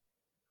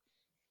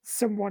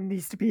 Someone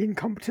needs to be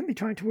incompetently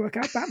trying to work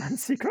out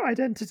Batman's secret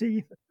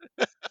identity,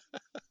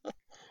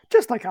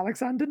 just like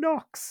Alexander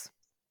Knox.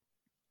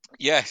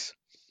 Yes.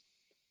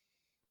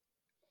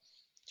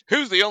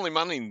 Who's the only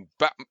man in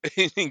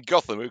in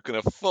Gotham who can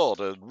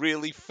afford a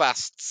really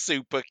fast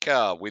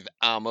supercar with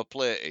armor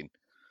plating?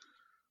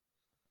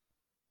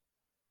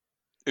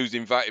 Who's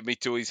invited me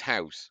to his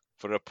house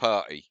for a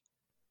party?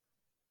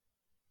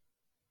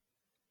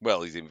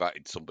 Well, he's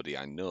invited somebody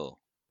I know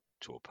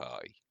to a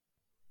party,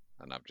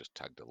 and I've just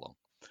tagged along.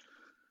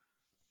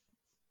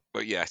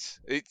 But yes,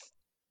 it's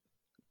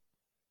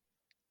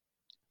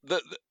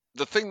the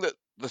the thing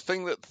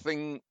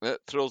that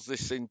throws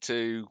this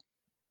into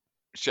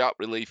sharp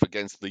relief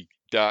against the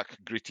dark,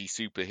 gritty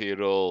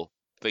superhero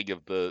thing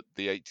of the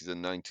 80s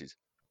and 90s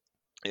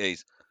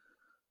is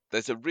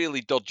there's a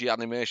really dodgy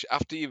animation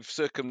after you've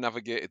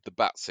circumnavigated the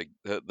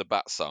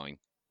bat sign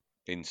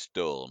in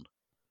stone.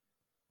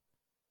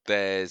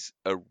 There's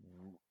a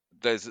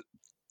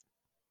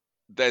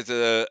there's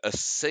a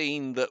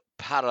scene that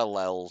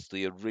parallels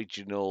the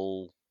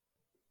original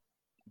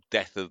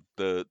death of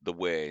the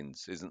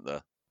Waynes, isn't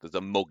there? There's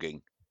a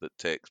mugging that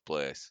takes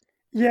place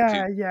with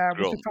two Yeah,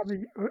 with the drunks.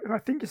 family, who I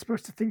think you're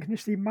supposed to think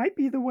initially might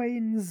be the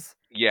Waynes.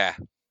 Yeah,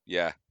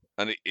 yeah.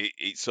 And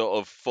it sort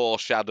of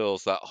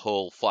foreshadows that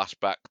whole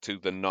flashback to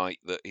the night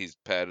that his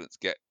parents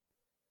get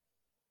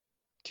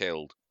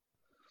killed.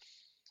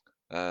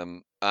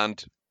 And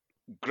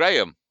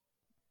Graham,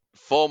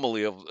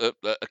 formerly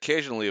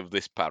occasionally of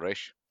this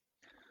parish,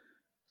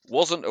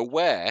 wasn't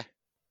aware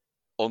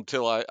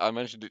until I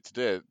mentioned it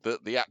today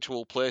that the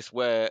actual place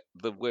where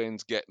the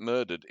Waynes get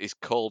murdered is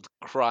called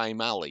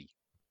Crime Alley.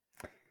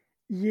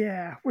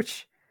 Yeah,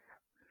 which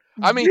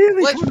I mean,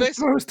 really let's kind of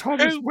face it, throws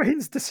Thomas who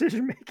Wayne's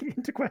decision making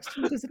into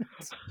question, doesn't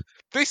it?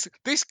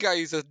 this guy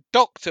is a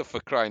doctor, for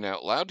crying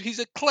out loud. He's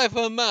a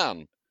clever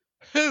man.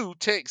 Who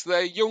takes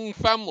their young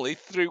family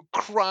through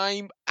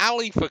Crime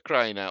Alley, for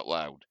crying out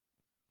loud?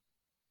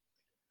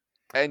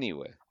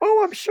 Anyway,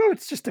 Oh, I'm sure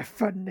it's just a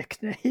fun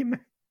nickname.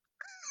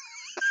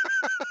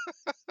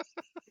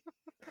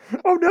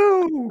 Oh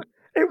no,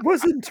 it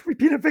wasn't. We've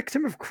been a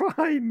victim of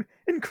crime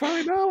in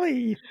Crime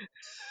Alley.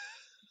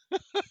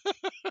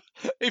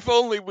 if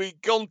only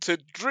we'd gone to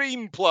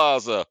Dream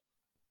Plaza.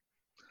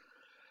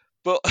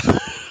 But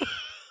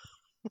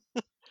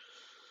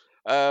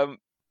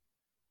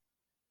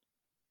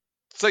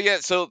so yeah,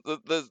 so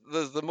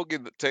there's the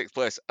mugging that takes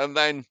place, and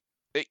then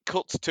it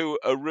cuts to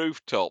a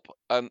rooftop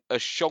and a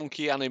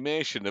shonky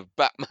animation of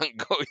Batman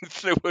going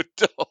through a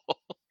door.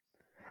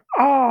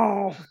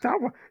 Oh,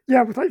 that one.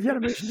 Yeah, with like the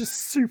animation just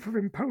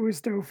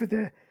superimposed over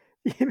the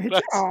image.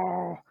 That's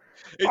Oh,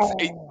 it's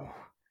oh,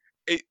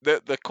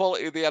 the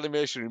quality of the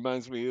animation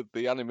reminds me of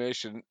the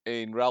animation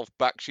in Ralph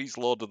Bakshi's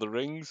Lord of the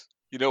Rings.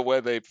 You know,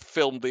 where they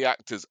filmed the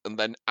actors and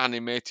then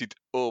animated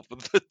over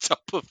the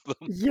top of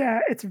them. yeah,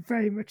 it's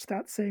very much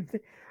that same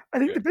thing. I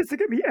think Yeah, the bits that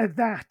get me are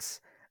that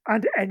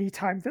and any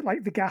time that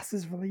like the gas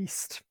is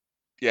released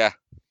yeah,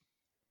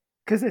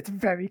 because it's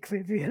very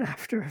clearly an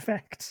after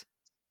effect.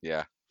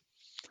 yeah.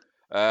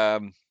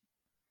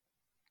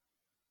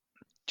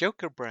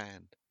 Joker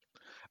brand.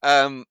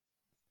 Um,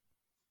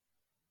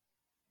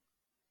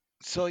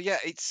 so yeah,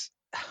 it's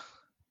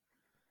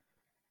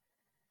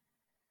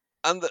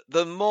and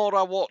the more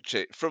I watch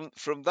it, from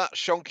that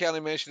shonky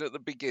animation at the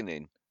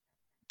beginning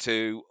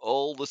to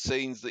all the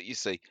scenes that you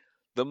see,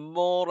 the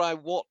more I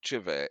watch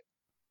of it,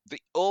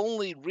 the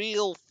only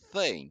real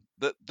thing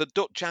that the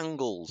Dutch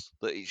angles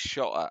that it's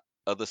shot at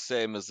are the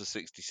same as the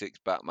 '66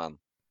 Batman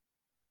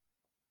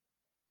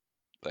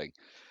thing.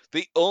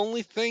 The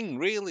only thing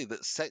really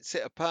that sets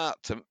it apart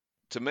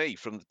to me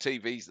from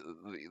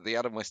the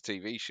Adam West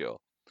TV show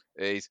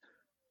is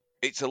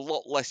it's a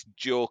lot less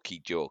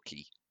jokey.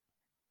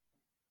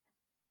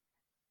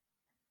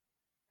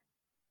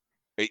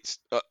 It's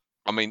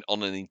I mean,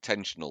 on an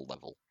intentional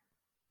level.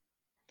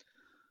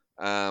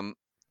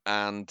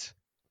 And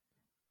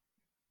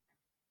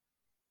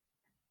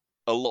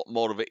a lot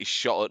more of it is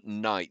shot at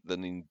night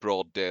than in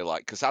broad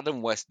daylight, because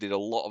Adam West did a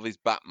lot of his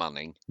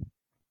Batmaning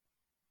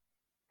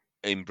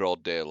in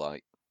broad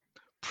daylight,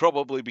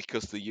 probably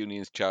because the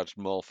unions charged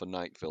more for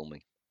night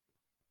filming.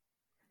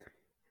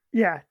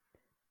 Yeah,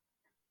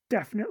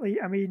 definitely.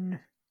 I mean,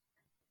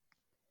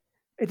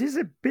 it is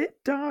a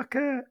bit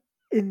darker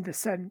in the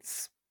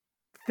sense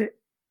that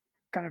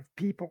kind of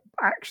people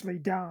actually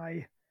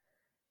die,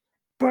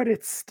 but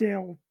it's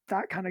still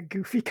that kind of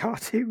goofy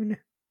cartoon.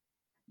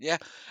 Yeah,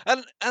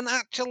 and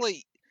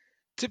actually,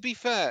 to be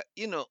fair,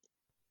 you know,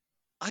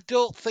 I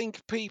don't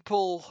think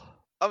people,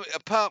 I mean,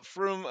 apart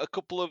from a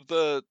couple of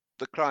the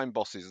crime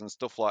bosses and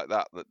stuff like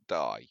that that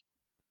die,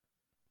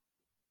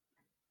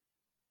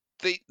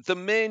 the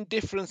main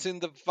difference in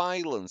the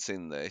violence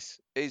in this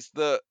is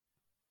that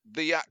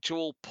the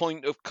actual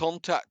point of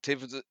contact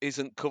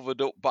isn't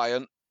covered up by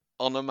an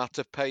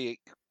onomatopoeic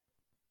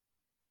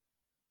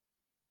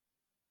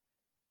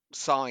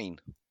sign.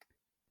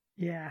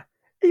 Yeah.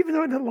 Even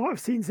though in a lot of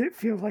scenes it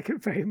feels like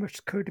it very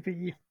much could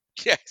be.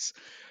 Yes,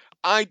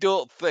 I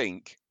don't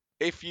think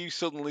if you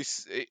suddenly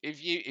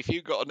if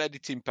you got an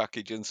editing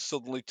package and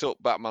suddenly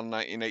took Batman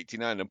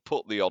 1989 and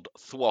put the odd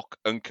thwack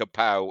and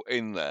kapow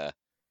in there,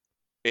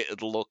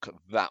 it'd look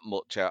that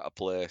much out of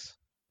place.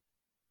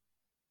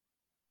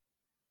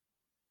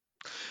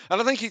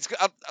 And I think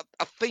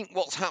I think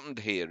what's happened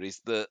here is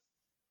that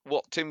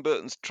what Tim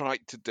Burton's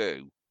tried to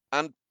do,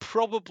 and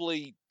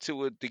probably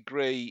to a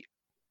degree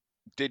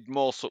did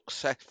more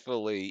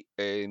successfully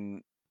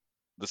in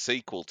the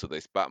sequel to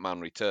this,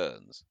 Batman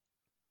Returns,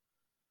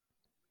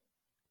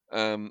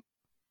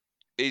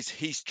 is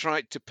he's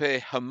tried to pay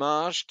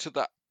homage to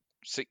that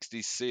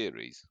 60s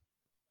series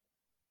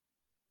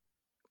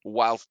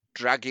whilst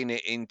dragging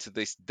it into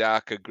this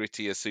darker,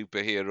 grittier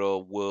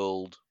superhero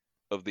world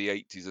of the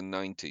 80s and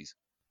 90s.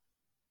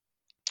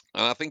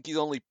 And I think he's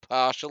only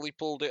partially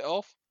pulled it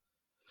off.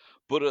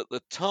 But at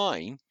the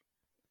time,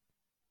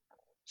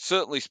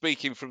 certainly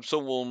speaking from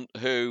someone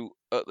who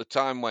at the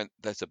time went,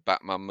 there's a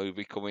Batman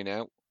movie coming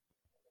out.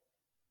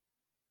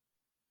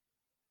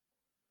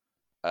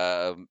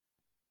 I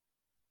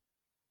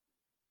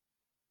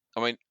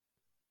mean,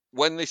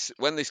 when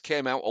this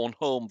came out on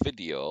home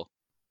video,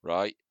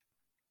 right?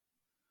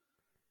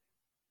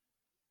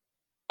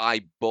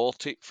 I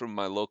bought it from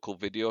my local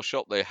video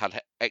shop. They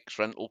had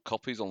ex-rental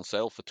copies on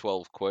sale for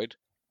 12 quid.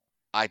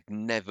 I'd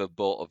never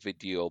bought a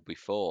video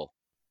before.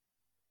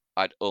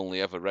 I'd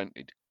only ever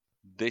rented.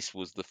 This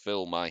was the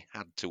film I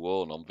had to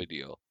own on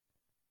video.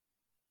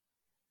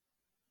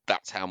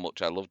 That's how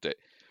much I loved it.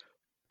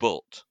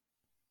 But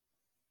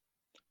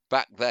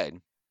back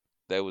then,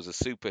 there was a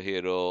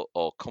superhero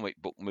or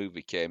comic book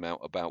movie came out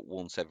about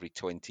once every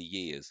 20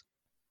 years.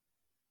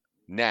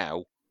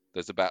 Now,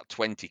 there's about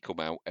 20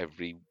 come out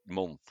every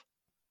month.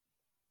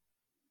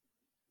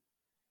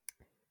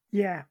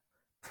 Yeah.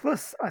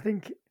 Plus, I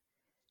think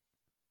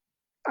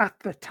at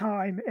the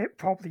time, it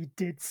probably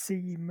did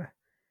seem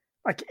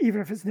like, even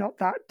if it's not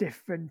that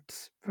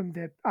different from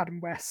the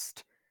Adam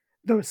West,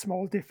 those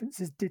small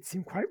differences did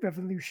seem quite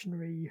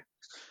revolutionary.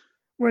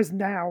 Whereas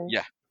now,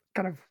 Yeah.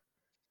 kind of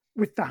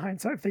with the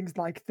hindsight of things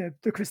like the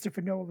Christopher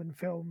Nolan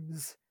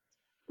films,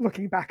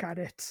 looking back at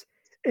it,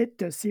 it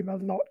does seem a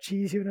lot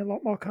cheesier and a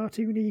lot more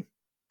cartoony.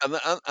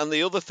 And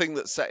the other thing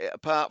that set it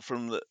apart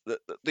from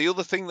the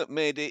other thing that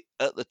made it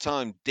at the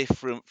time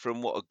different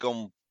from what had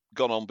gone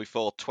on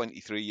before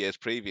 23 years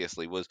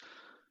previously was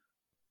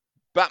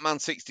Batman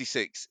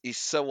 66 is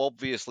so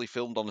obviously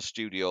filmed on a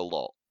studio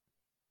lot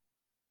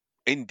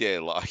in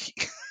daylight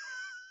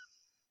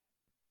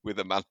with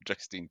a man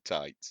dressed in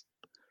tights,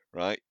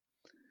 right?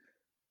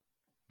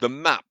 The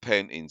matte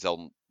paintings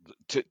on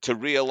to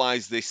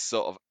realize this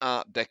sort of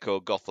Art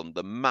Deco Gotham,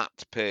 the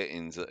matte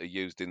paintings that are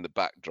used in the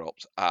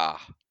backdrops are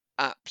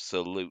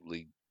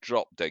absolutely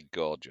drop dead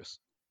gorgeous.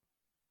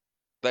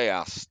 They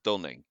are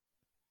stunning.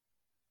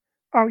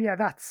 Oh yeah,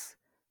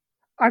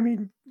 I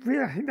mean,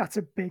 really, I think that's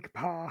a big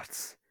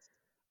part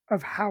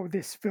of how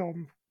this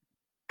film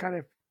kind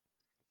of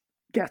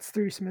gets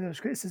through some of those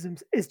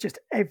criticisms, is just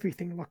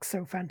everything looks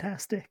so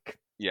fantastic.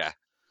 Yeah.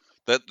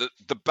 The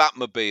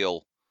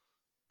Batmobile,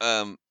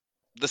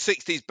 the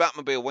 60s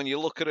Batmobile, when you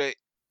look at it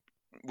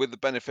with the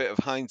benefit of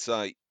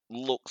hindsight,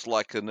 looks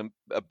like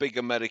a big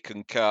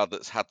American car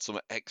that's had some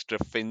extra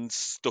fins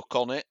stuck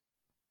on it.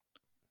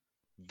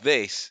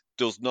 This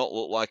does not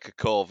look like a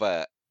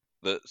Corvette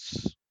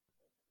that's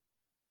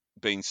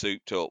been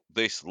souped up.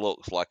 This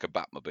looks like a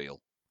Batmobile.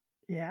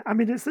 Yeah, I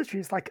mean,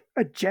 it's like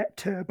a jet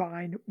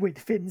turbine with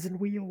fins and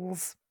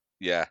wheels.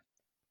 Yeah.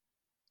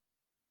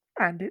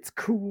 And it's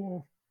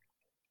cool.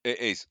 It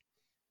is.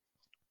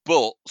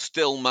 But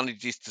still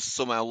manages to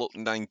somehow look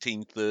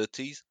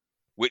 1930s,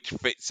 which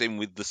fits in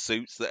with the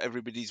suits that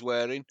everybody's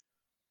wearing.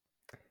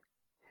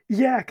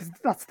 Yeah, because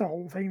that's the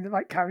whole thing that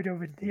like carried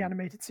over to the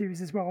animated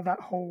series as well. That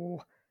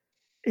whole,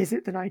 is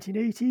it the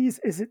 1980s?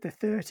 Is it the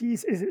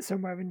 30s? Is it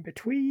somewhere in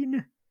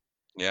between?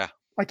 Yeah.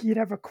 Like, you're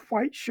never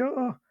quite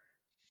sure,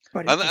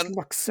 but it just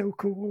looks so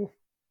cool.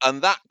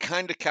 And that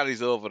kind of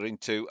carries over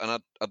into,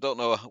 and I don't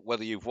know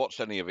whether you've watched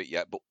any of it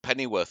yet, but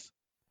Pennyworth.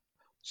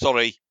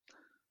 Sorry.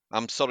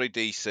 I'm sorry,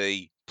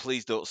 DC.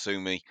 Please don't sue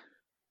me.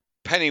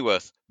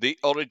 Pennyworth, the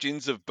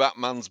origins of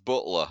Batman's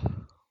butler.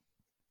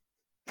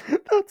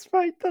 That's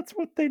right. That's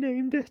what they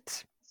named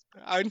it.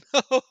 I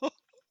know.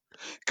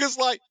 Because,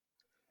 like,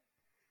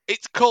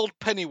 it's called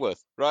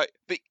Pennyworth, right?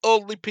 The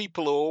only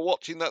people who are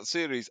watching that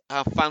series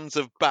are fans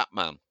of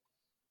Batman.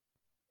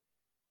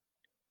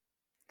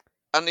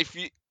 And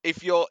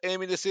if you're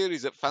aiming a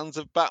series at fans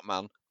of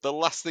Batman, the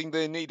last thing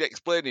they need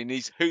explaining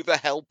is who the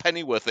hell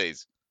Pennyworth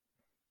is.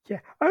 Yeah,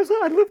 I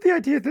love the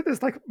idea that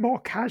there's like more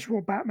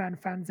casual Batman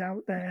fans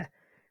out there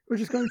who are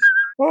just going,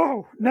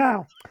 oh,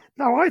 now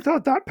I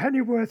thought that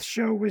Pennyworth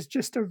show was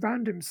just a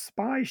random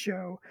spy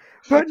show,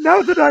 but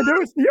now that I know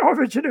it's the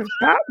origin of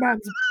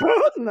Batman's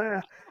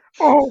butler,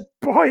 oh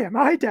boy, am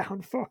I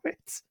down for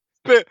it.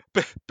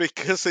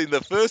 Because in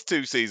the first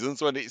two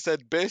seasons, when it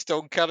said based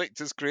on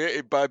characters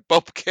created by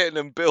Bob Kane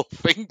and Bill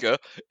Finger,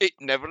 it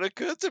never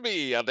occurred to me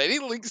he had any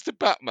links to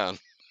Batman.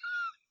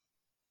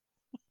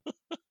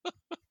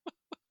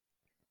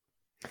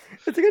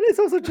 It's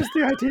also just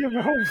the idea of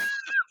a whole.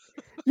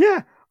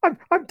 Yeah,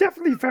 I'm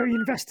definitely very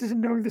invested in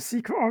knowing the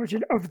secret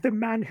origin of the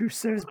man who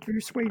serves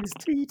Bruce Wayne's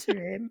tea to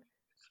him.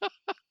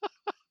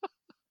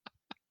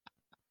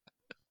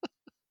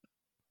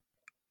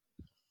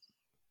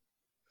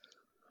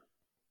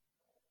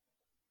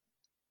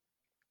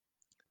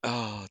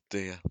 Oh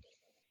dear.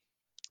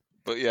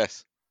 But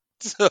yes.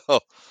 So,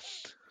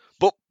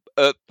 but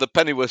the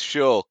Pennyworth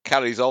show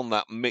carries on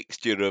that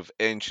mixture of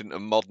ancient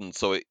and modern,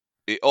 so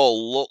it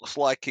all looks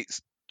like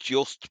it's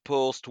just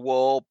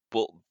post-war,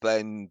 but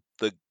then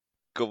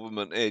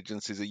government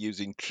agencies are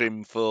using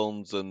trim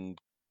phones and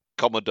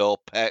Commodore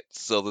PETs,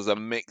 so there's a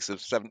mix of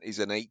 70s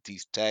and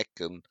 80s tech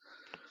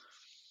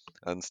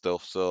and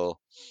stuff. So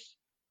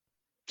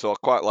I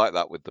quite like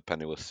that with the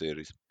Pennyworth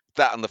series.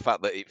 That and the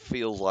fact that it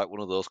feels like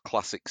one of those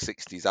classic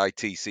 60s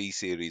ITC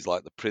series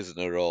like The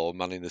Prisoner or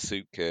Man in the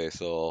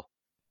Suitcase or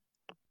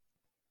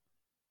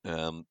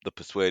The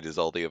Persuaders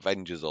or The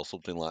Avengers or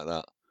something like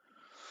that.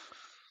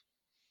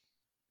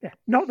 Yeah,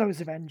 not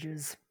those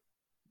Avengers.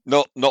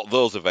 Not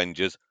those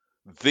Avengers.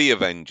 The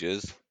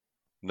Avengers,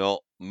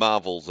 not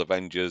Marvel's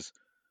Avengers,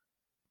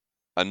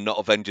 and not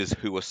Avengers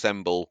Who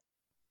Assemble,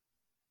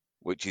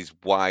 which is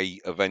why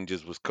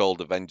Avengers was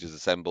called Avengers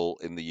Assemble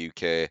in the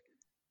UK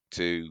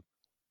to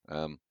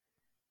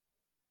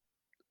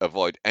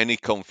avoid any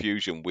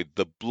confusion with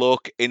the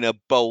bloke in a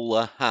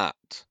bowler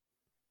hat.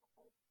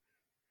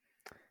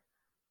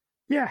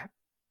 Yeah,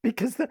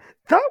 because that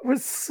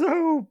was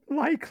so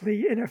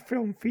likely in a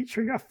film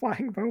featuring a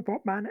flying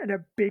robot man and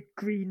a big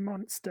green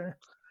monster.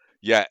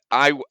 Yeah,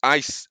 I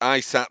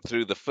sat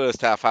through the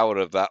first half hour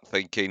of that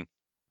thinking,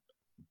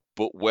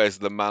 but where's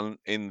the man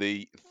in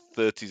the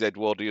 30s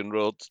Edwardian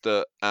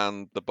Roadster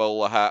and the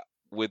bowler hat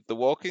with the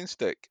walking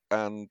stick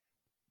and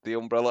the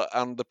umbrella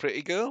and the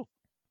pretty girl?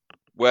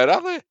 Where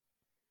are they?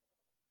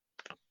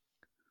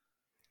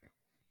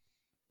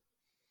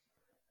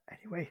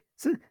 Anyway,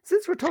 so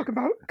since we're talking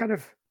about kind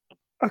of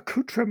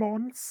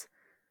accoutrements,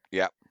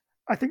 Yeah,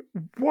 I think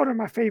one of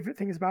my favorite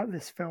things about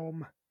this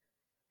film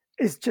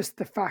is just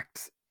the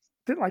fact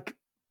that like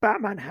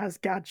Batman has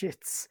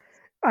gadgets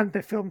and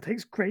the film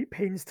takes great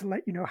pains to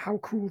let you know how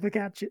cool the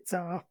gadgets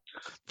are.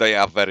 they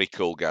are very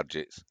cool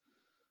gadgets.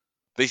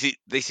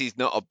 This is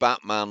not a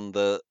Batman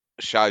that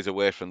shies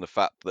away from the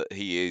fact that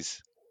he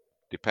is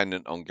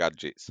dependent on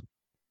gadgets.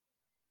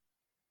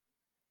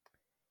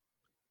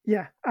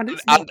 Yeah, and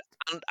it's not.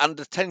 And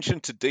attention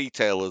to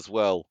detail as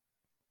well.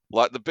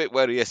 Like the bit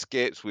where he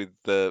escapes with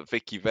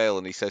Vicky Vale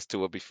and he says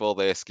to her before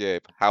they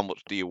escape, "How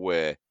much do you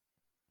weigh?"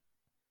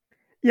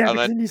 Yeah, And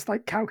because then it needs to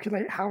like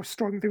calculate how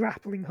strong the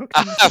grappling hook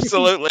needs to be.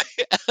 absolutely,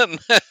 and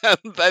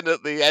then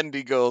at the end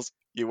he goes,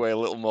 "You weigh a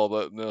little more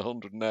than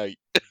 108,"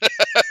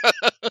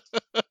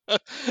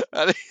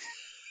 and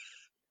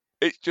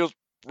it's just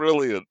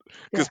brilliant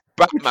because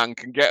Yeah, Batman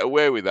can get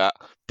away with that,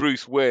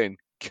 Bruce Wayne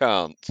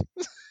can't.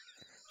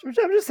 I'm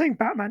just saying,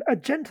 Batman, a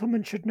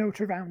gentleman should know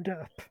to round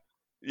up.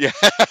 Yeah.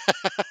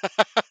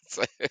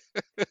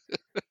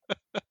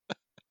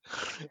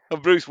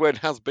 And Bruce Wayne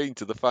has been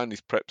to the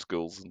finest prep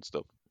schools and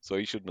stuff, so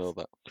he should know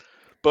that.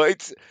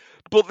 But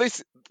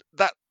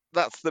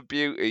that's the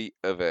beauty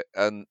of it.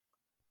 And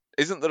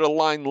isn't there a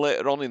line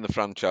later on in the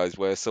franchise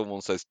where someone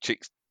says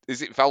chicks?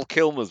 Is it Val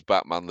Kilmer's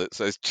Batman that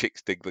says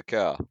chicks dig the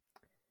car?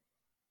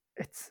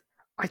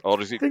 Or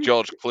is it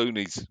George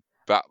Clooney's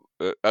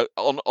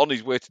on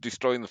his way to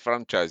destroying the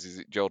franchise? Is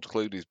it George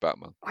Clooney's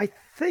Batman? I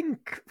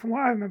think, from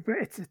what I remember,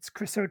 it's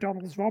Chris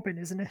O'Donnell's Robin,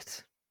 isn't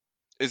it?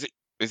 Is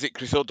it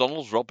Chris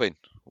O'Donnell's Robin?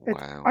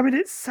 Wow. I mean,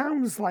 it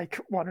sounds like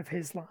one of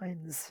his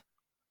lines.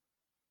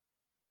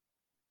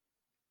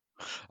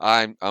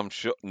 I'm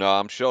sure. No,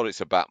 I'm sure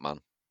it's a Batman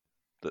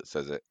that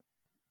says it.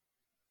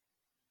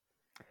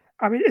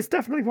 I mean, it's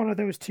definitely one of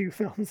those two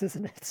films,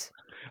 isn't it?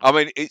 I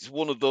mean, it's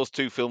one of those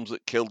two films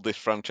that killed this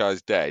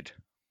franchise dead.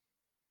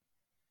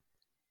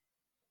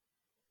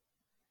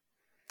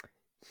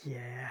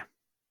 Yeah.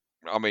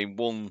 I mean,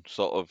 one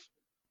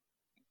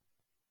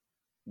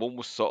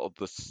was sort of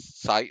the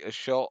sighter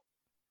shot,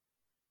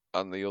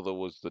 and the other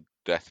was the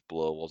death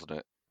blow, wasn't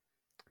it?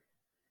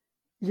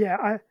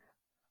 Yeah,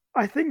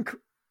 I think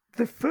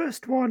the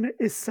first one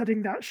is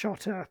setting that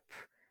shot up,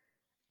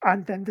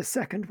 and then the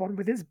second one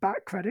with his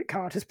back credit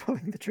card is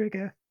pulling the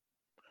trigger.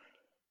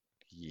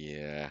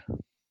 Yeah.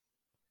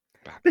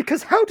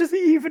 Because how does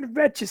he even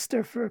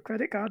register for a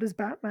credit card as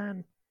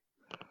Batman?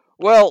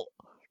 Well,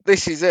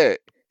 this is it.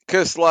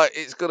 Because, like,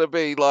 it's going to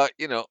be like,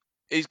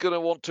 he's going to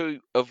want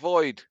to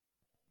avoid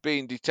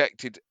being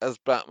detected as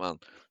Batman.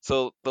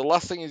 So the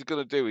last thing he's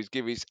going to do is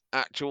give his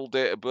actual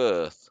date of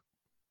birth,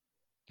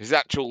 his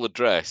actual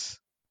address.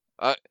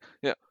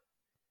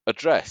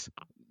 Address,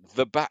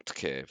 the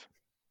Batcave.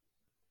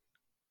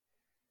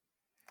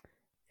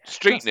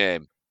 Street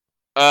name.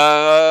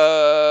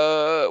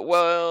 Well,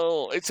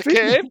 it's a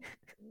cave.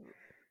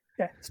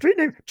 Yeah, street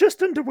name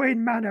just under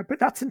Wayne Manor, but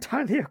that's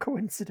entirely a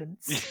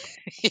coincidence.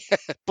 Yeah,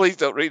 please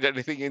don't read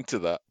anything into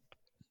that.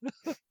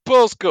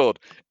 Postcode,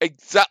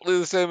 exactly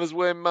the same as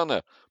Wayne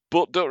Manor,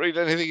 but don't read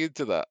anything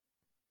into that.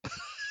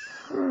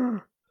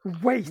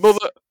 Wait.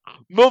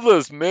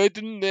 Mother's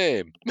maiden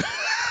name.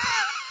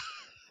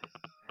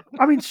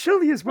 I mean,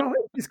 surely as well,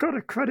 he's got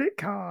a credit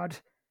card.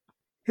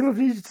 He'll have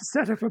needed to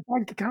set up a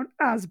bank account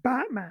as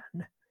Batman.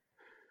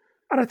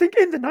 And I think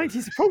in the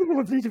 90s, he probably will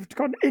have needed to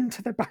gone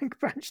into the bank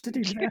branch to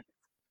do that.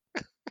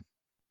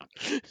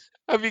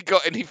 Have you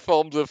got any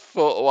forms of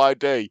photo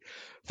ID?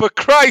 For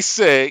Christ's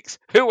sakes,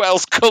 who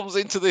else comes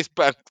into this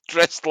bank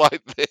dressed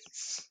like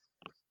this?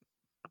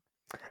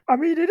 I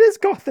mean, it is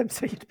Gotham,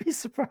 so you'd be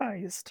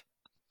surprised.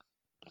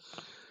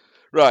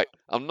 Right,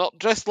 I'm not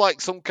dressed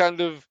like some kind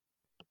of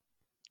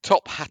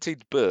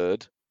top-hatted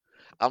bird.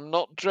 I'm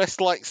not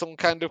dressed like some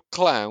kind of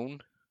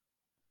clown.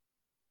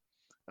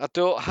 I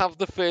don't have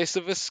the face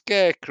of a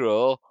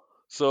scarecrow.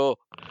 So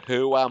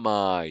who am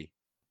I?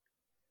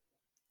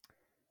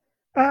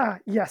 Ah,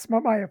 yes,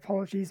 my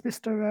apologies,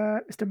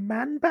 Mr.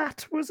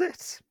 Manbat, was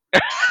it?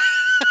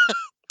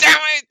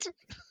 Damn it!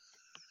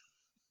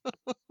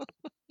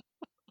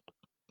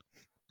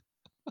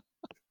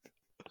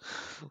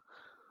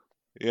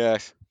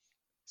 Yes.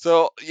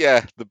 So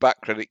yeah, the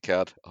back credit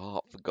card.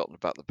 Oh, I've forgotten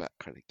about the back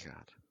credit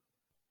card.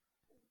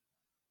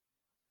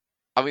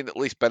 I mean, at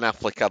least Ben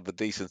Affleck had the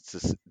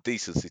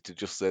decency to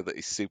just say that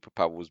his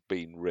superpower was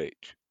being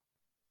rich.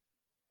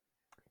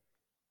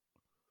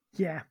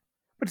 Yeah.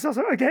 But it's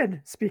also,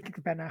 again, speaking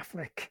of Ben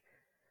Affleck,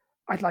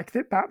 I'd like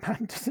that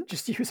Batman doesn't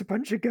just use a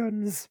bunch of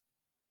guns.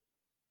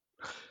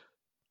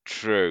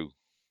 True.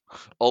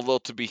 Although,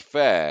 to be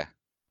fair,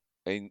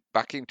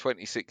 back in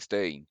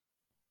 2016,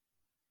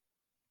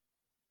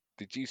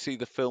 did you see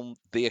the film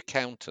The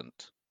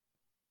Accountant?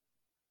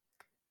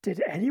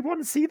 Did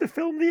anyone see the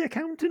film The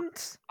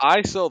Accountant?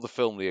 I saw the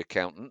film The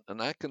Accountant,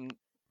 and I can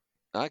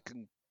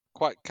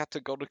quite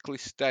categorically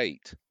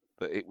state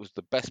that it was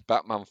the best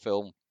Batman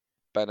film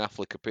Ben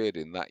Affleck appeared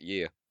in that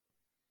year.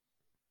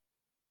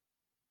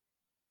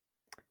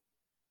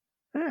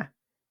 Yeah,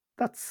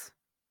 that's.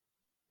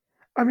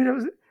 I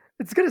mean,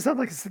 it's going to sound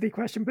like a silly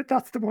question, but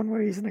that's the one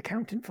where he's an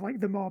accountant for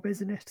like the mob,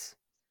 isn't it?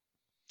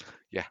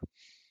 Yeah.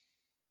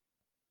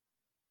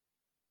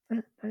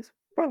 Nice.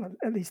 Well,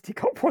 at least he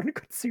got one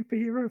good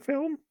superhero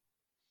film.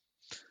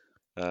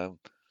 But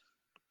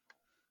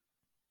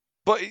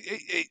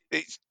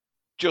it's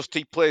just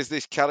he plays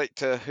this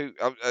character who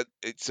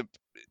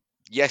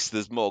yes,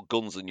 there's more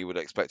guns than you would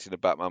expect in a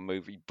Batman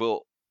movie,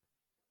 but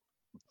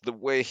the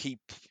way he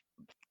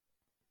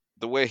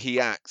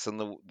acts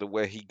and the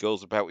way he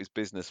goes about his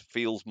business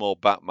feels more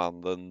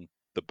Batman than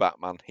the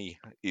Batman he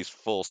is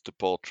forced to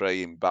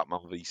portray in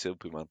Batman v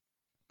Superman.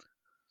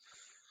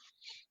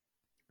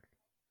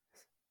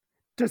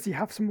 Does he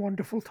have some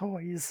wonderful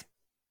toys?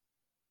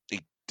 He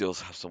does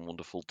have some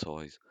wonderful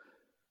toys.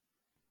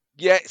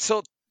 Yeah,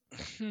 so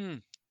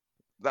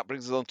that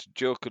brings us on to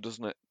Joker,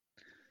 doesn't it?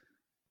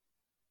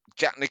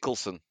 Jack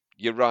Nicholson.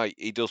 You're right,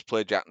 he does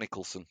play Jack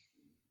Nicholson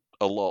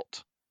a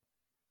lot.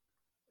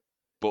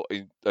 But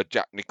a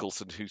Jack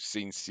Nicholson who's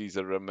seen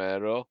Cesar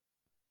Romero.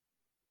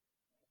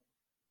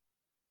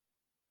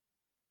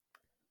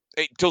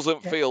 It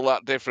doesn't feel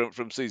that different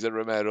from Cesar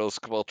Romero's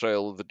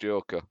portrayal of the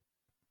Joker.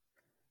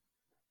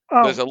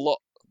 Oh, There's a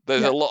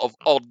lot of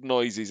odd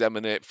noises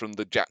emanate from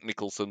the Jack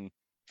Nicholson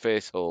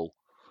face hole.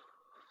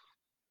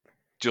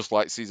 Just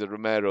like Cesar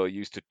Romero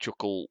used to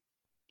chuckle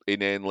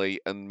inanely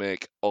and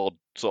make odd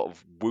sort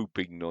of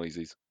whooping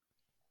noises.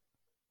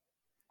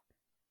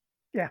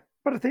 yeah,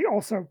 but I think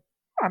also,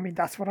 I mean,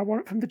 that's what I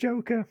want from the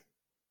Joker.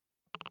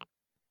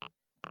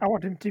 I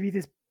want him to be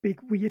this big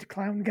weird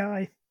clown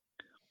guy.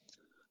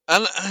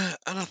 And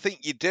I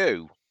think you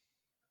do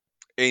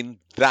in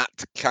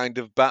that kind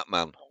of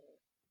Batman.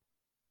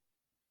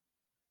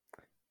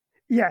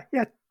 Yeah,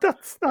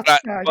 that's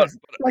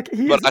like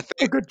he is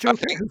a good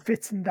Joker who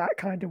fits in that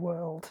kind of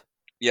world.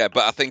 Yeah,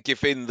 but I think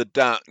if in The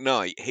Dark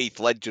Knight Heath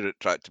Ledger had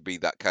tried to be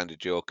that kind of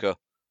Joker,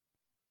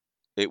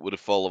 it would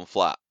have fallen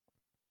flat.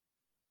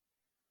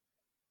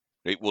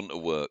 It wouldn't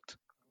have worked.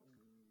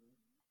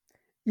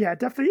 Yeah,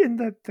 definitely in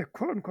the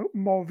quote unquote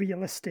more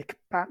realistic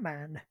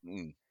Batman,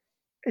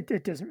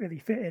 it doesn't really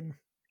fit in.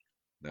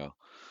 No,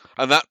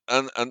 and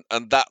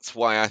that's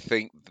why I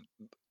think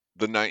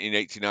the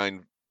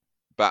 1989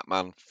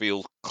 Batman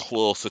feels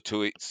closer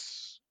to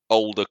its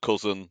older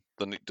cousin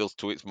than it does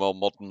to its more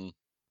modern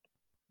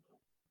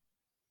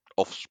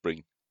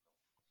offspring.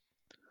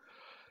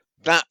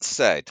 That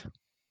said,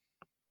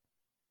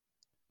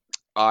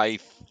 I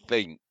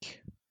think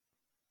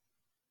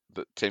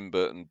that Tim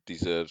Burton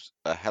deserves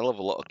a hell of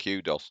a lot of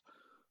kudos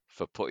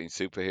for putting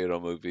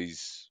superhero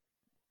movies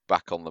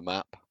back on the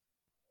map,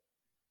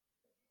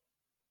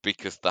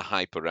 because the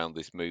hype around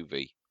this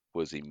movie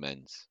was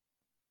immense.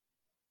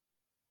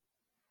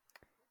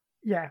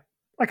 Yeah,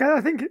 like I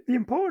think the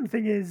important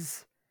thing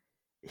is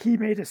he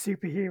made a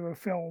superhero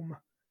film,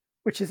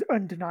 which is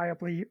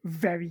undeniably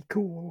very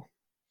cool.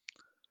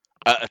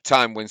 At a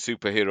time when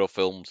superhero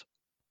films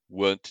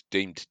weren't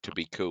deemed to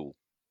be cool.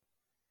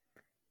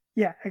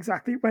 Yeah,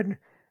 exactly. When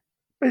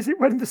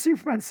the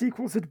Superman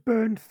sequels had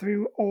burned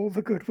through all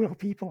the goodwill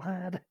people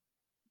had.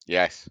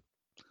 Yes,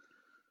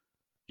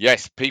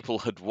 people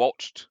had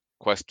watched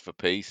Quest for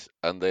Peace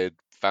and they'd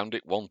found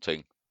it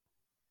wanting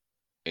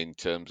in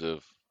terms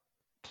of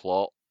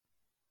plot,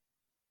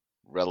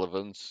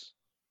 relevance,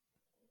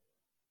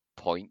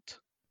 point.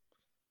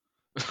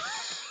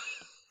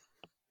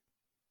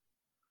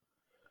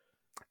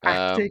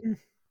 Acting.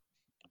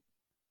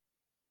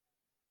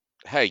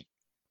 Hey,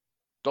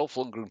 Dolph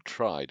Lundgren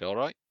tried, all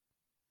right?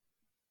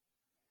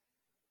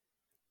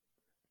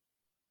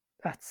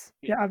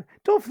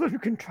 Dolph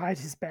Lundgren tried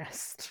his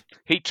best.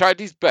 He tried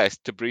his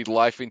best to breathe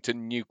life into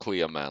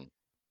Nuclear Man.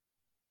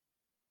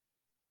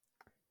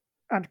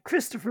 And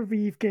Christopher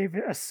Reeve gave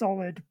it a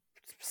solid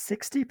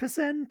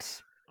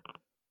 60%.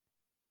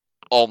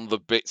 On the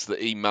bits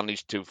that he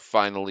managed to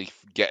finally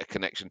get a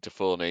connection to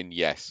phone in,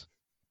 yes.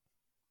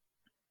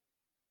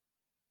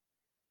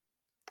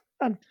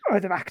 And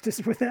other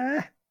actors were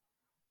there.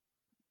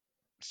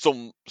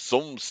 Some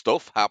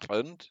stuff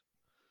happened.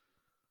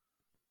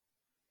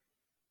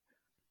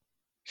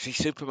 See,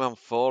 Superman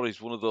 4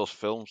 is one of those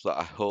films that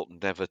I hope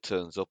never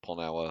turns up on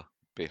our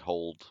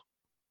Behold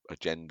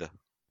agenda.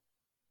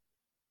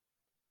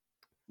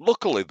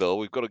 Luckily, though,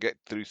 we've got to get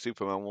through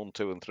Superman 1,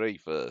 2, and 3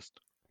 first.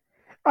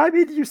 I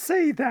mean, you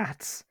say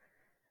that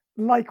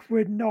like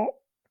we're not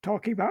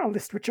talking about a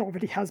list which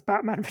already has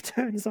Batman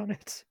Returns on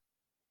it.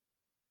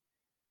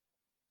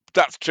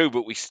 That's true,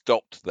 but we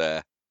stopped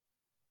there.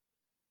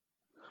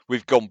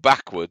 We've gone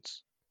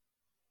backwards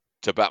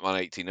to Batman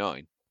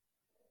 89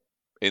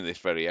 in this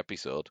very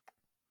episode.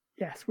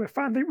 Yes, we're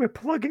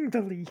plugging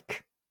the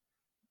leak.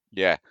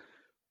 Yeah,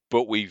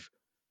 but we've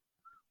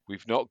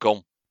not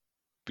gone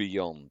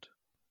beyond.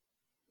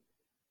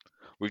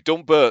 We've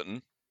done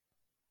Burton.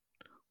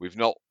 We've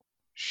not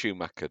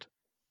Schumachered.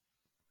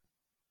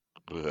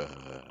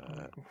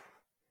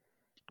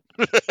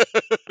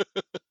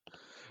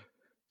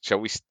 Shall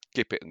we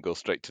skip it and go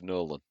straight to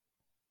Nolan?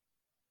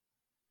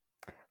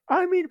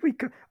 I mean, we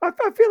could. I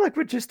feel like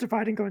we're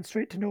justified in going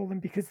straight to Nolan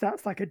because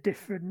that's like a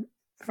different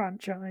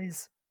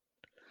franchise.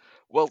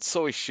 Well,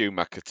 so is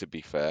Schumacher, to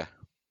be fair.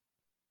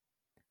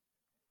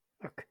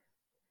 Look,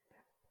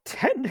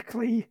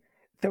 technically,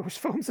 those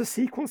films are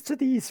sequels to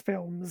these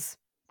films.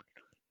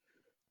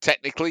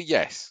 Technically,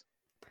 yes.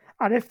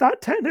 And if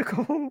that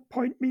technical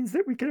point means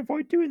that we can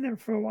avoid doing them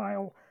for a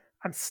while,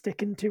 I'm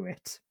sticking to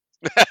it.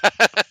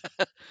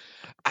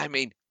 I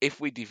mean, if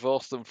we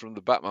divorce them from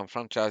the Batman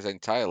franchise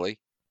entirely,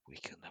 we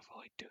can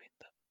avoid doing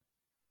them.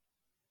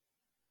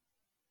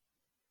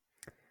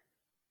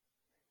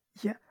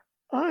 Yeah,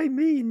 I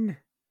mean,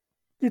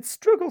 you'd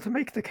struggle to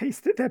make the case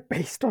that they're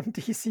based on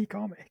DC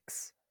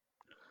Comics.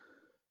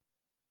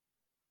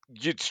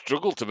 You'd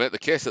struggle to make the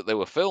case that they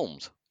were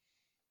filmed.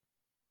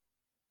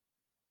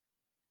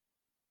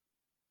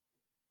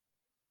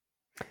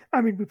 I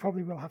mean, we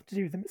probably will have to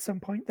do them at some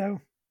point, though.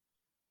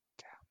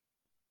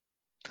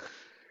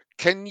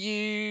 Can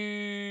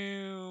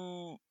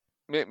you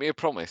make me a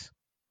promise?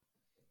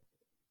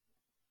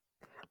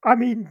 I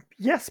mean,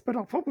 yes, but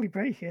I'll probably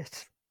break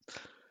it.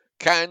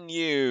 Can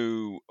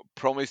you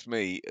promise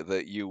me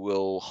that you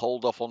will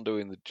hold off on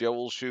doing the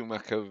Joel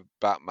Schumacher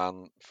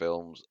Batman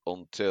films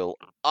until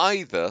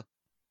either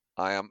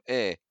I am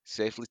A,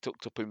 safely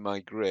tucked up in my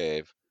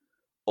grave,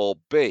 or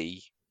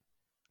B,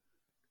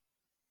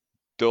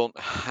 don't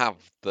have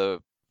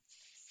the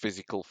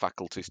physical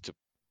faculties to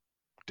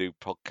do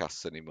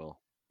podcasts anymore?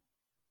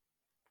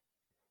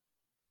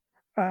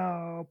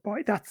 Oh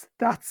boy, that's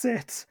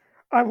it.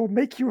 I will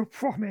make you a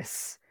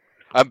promise.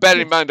 And bear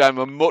in mind,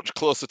 I'm much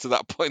closer to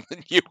that point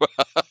than you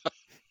are.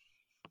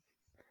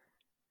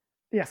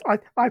 Yes,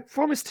 I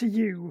promise to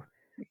you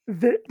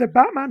that the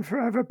Batman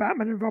Forever,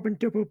 Batman and Robin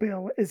double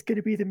bill is going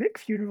to be the Mick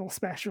funeral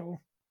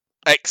special.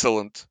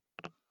 Excellent.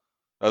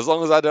 As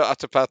long as I don't have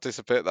to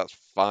participate, that's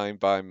fine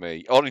by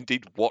me. Or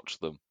indeed watch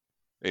them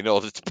in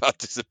order to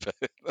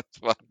participate. That's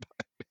fine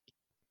by me.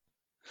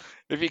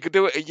 If you could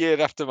do it a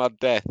year after my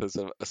death as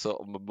a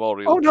sort of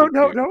memorial. Oh,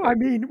 no. I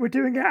mean, we're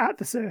doing it at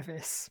the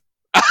service.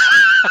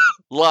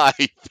 Live.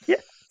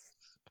 Yes.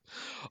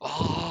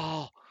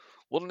 Oh,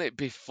 wouldn't it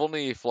be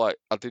funny if, like,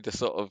 I did a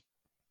sort of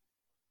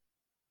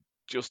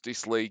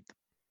Justice League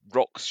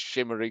rocks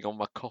shimmering on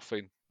my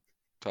coffin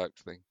type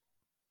thing.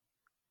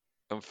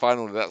 And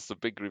finally, that's the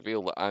big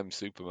reveal that I'm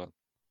Superman.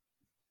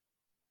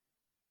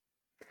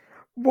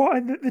 What,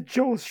 and the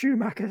Joel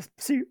Schumacher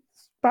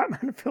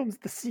Batman film's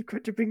the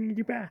secret to bringing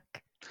you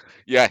back?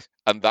 Yes,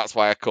 and that's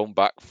why I come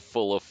back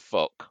full of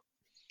fuck.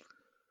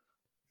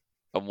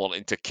 And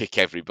wanting to kick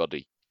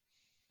everybody.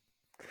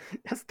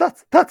 Yes,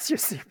 that's your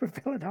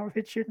supervillain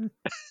origin.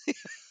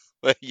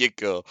 There you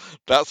go.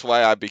 That's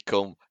why I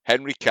become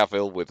Henry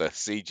Cavill with a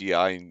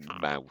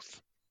CGI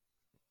mouth.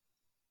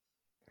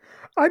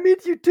 I mean,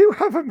 you do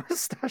have a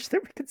mustache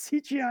that we can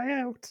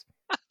CGI out.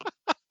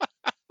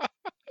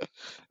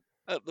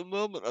 At the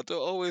moment, I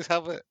don't always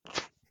have it.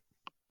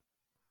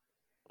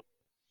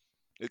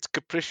 It's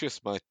capricious,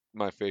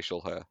 my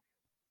facial hair.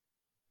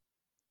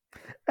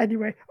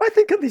 Anyway, I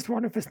think at least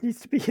one of us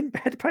needs to be in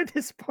bed by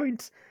this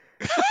point.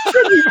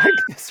 Should we rank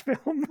this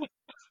film?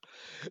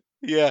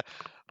 Yeah.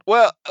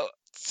 Well,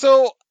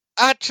 so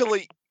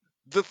actually,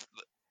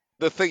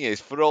 the thing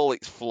is, for all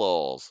its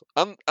flaws,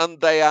 and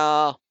they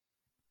are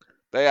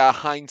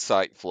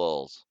hindsight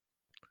flaws.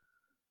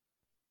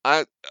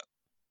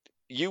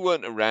 You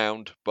weren't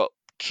around, but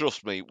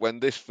trust me, when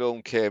this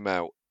film came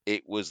out,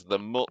 it was the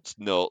mutts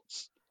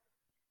nuts,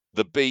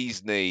 the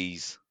bee's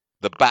knees,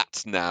 the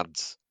bat's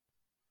nads.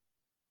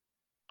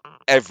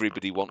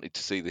 Everybody wanted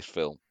to see this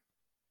film.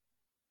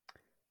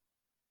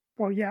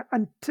 Well, yeah,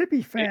 and to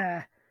be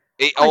fair,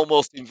 it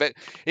almost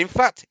In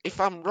fact, if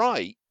I'm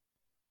right,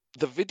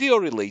 the video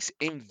release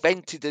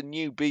invented a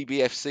new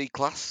BBFC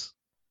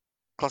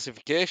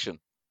classification.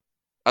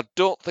 I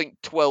don't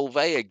think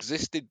 12A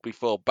existed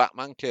before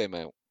Batman came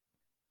out.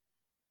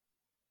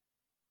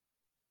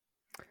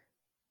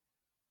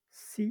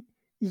 See,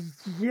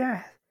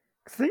 yeah.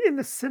 'Cause I think in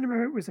the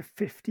cinema it was a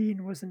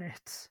 15, wasn't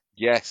it?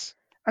 Yes.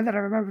 And then I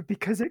remember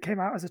because it came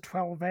out as a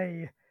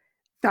 12A,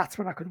 that's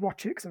when I could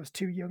watch it because I was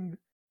too young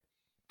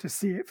to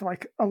see it for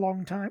like a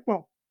long time.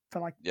 Well, for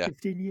like Yeah.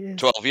 15 years.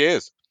 12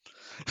 years.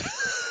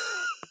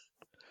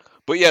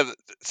 But yeah,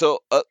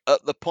 so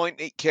at the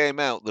point it came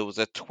out, there was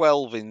a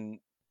 12 in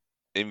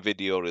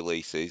video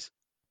releases,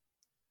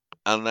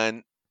 and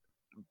then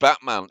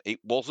Batman.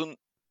 It wasn't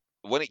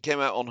when it came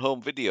out on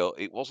home video.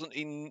 It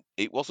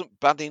wasn't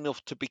bad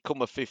enough to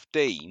become a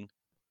 15,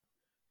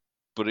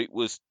 but it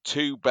was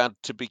too bad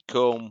to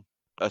become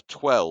a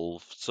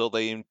 12. So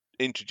they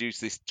introduced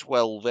this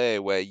 12A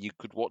where you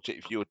could watch it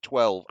if you were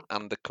 12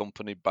 and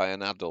accompanied by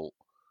an adult,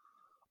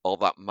 or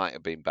that might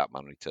have been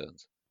Batman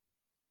Returns.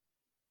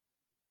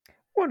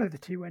 One of the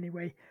two,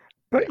 anyway.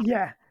 But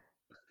yeah,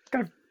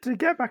 kind of, to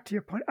get back to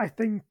your point, I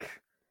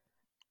think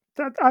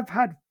that I've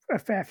had a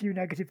fair few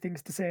negative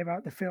things to say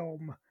about the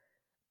film.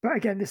 But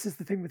again, this is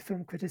the thing with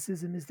film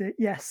criticism is that,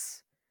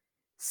 yes,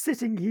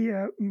 sitting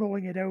here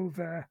mulling it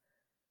over,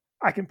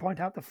 I can point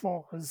out the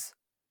flaws.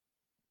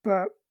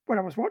 But when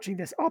I was watching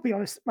this, I'll be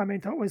honest, my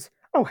main thought was,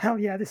 oh, hell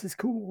yeah, this is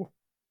cool.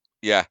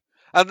 Yeah,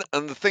 and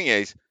the thing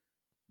is,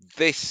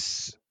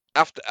 this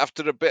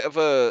after a bit of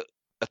a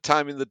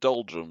time in the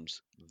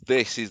doldrums,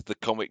 this is the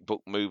comic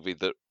book movie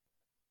that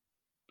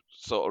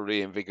sort of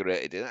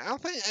reinvigorated it. I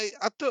think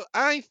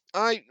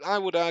I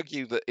would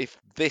argue that if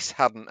this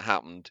hadn't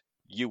happened,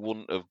 you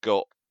wouldn't have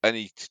got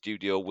any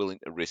studio willing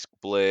to risk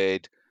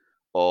Blade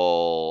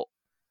or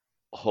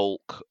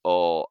Hulk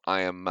or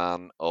Iron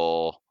Man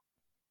or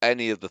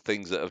any of the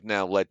things that have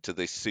now led to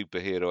this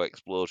superhero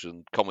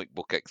explosion, comic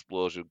book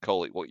explosion,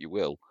 call it what you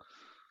will,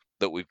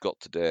 that we've got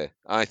today.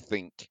 I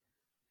think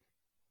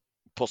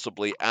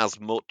possibly as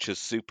much as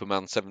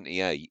Superman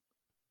 78,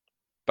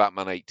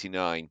 Batman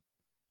 89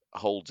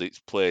 holds its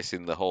place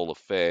in the Hall of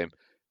Fame,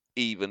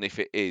 even if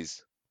it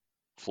is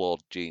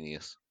flawed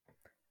genius.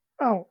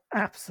 Oh,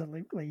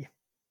 absolutely.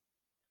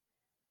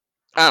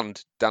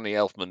 And Danny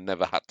Elfman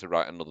never had to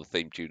write another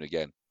theme tune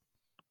again.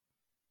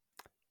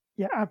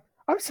 Yeah,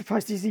 I'm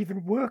surprised he's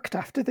even worked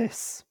after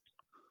this.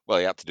 Well,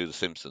 he had to do The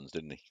Simpsons,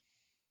 didn't he?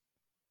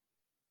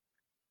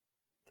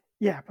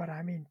 Yeah, but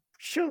I mean,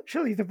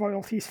 surely the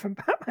royalties from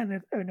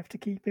Batman are enough to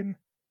keep him.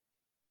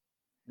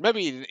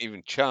 Maybe he didn't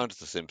even charge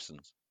The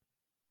Simpsons.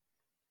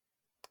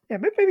 Yeah,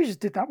 maybe he just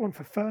did that one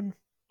for fun.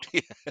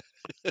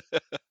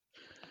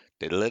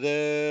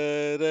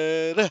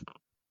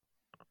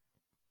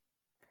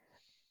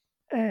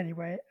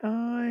 Anyway,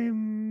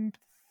 I'm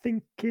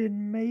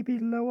thinking maybe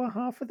lower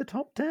half of the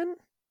top 10.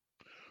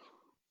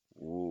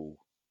 Ooh.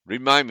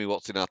 Remind me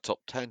what's in our top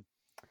 10.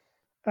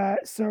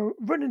 So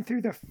running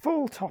through the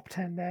full top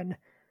 10 then.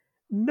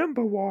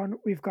 Number 1,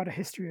 we've got A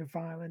History of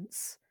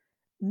Violence.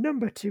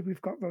 Number 2,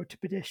 we've got Road to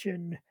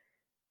Perdition.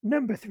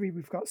 Number 3,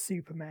 we've got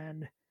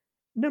Superman.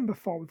 Number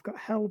 4, we've got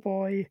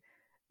Hellboy.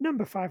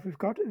 Number 5, we've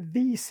got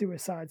The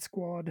Suicide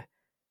Squad.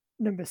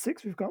 Number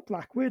 6, we've got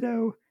Black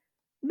Widow.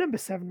 Number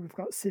 7, we've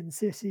got Sin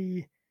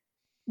City.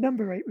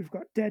 Number 8, we've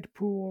got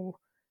Deadpool.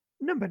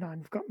 Number 9,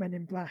 we've got Men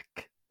in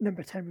Black.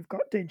 Number 10, we've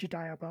got Danger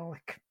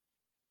Diabolik.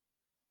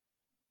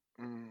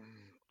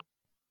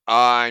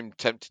 I'm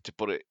tempted to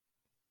put it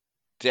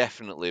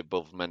definitely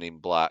above Men in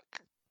Black,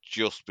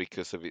 just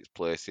because of its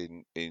place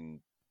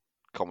in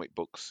comic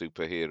book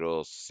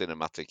superheroes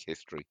cinematic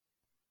history.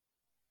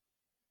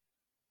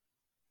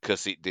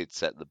 Because it did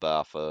set the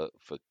bar for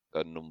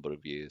a number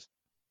of years.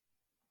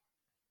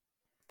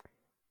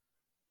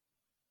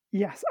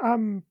 Yes,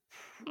 And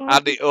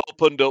it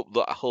opened up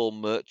that whole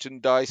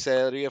merchandise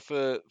area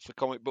for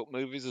comic book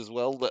movies as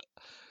well. That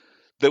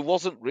there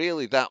wasn't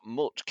really that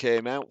much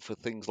came out for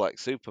things like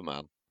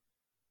Superman,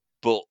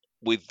 but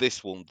with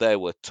this one, there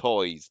were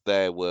toys,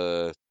 there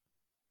were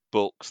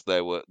books,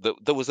 there was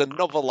a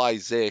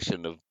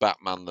novelization of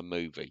Batman the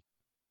movie.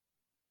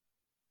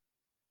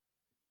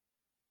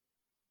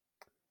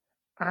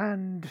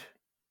 And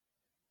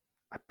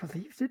I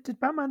believe did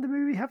Batman the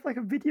movie have like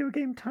a video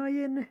game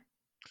tie-in?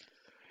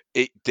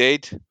 It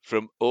did,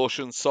 from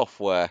Ocean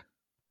Software.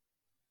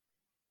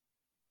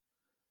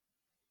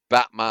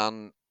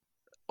 Batman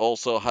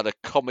also had a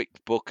comic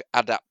book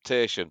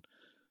adaptation.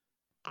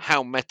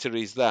 How meta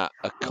is that?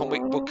 A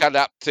comic book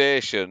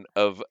adaptation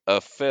of a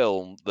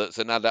film that's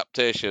an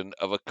adaptation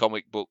of a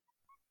comic book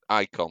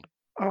icon.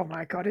 Oh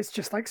my god, it's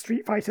just like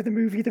Street Fighter the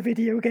movie, the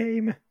video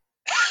game.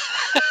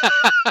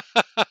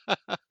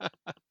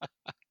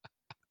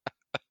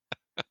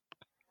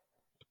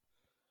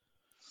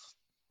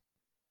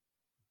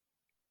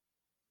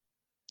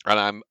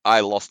 And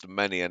I lost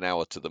many an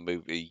hour to the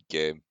movie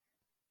game,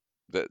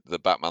 the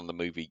Batman the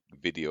movie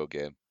video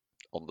game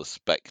on the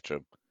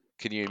Spectrum.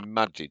 Can you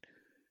imagine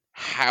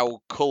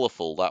how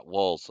colourful that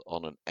was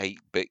on an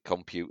 8-bit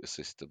computer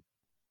system?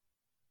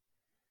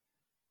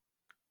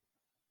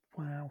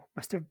 Wow,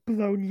 must have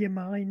blown your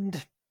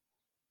mind.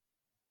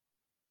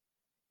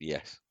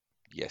 Yes,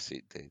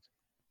 it did.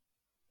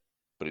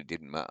 But it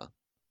didn't matter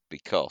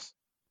because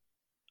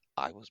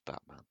I was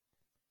Batman.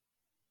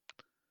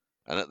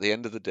 And at the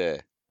end of the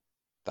day,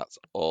 that's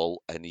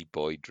all any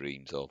boy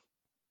dreams of.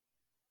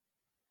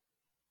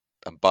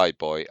 And by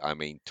boy, I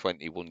mean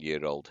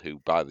 21-year-old who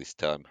by this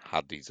time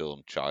had his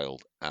own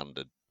child and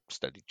a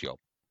steady job.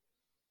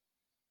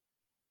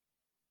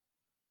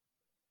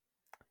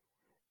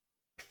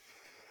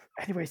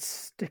 Anyway,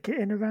 stick it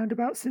in around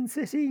about Sin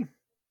City.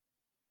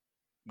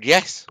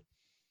 Yes.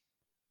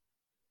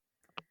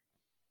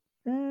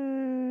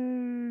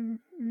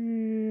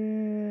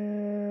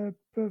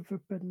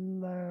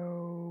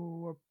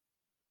 Below,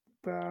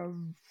 above.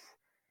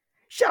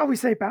 Shall we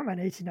say Batman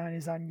 89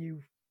 is our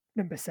new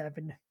number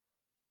 7?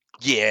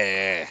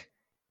 Yeah.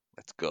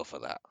 Let's go for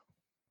that.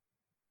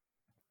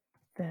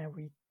 There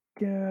we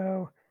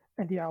go.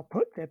 And yeah, I'll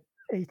put the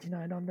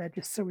 89 on there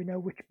just so we know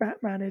which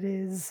Batman it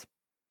is.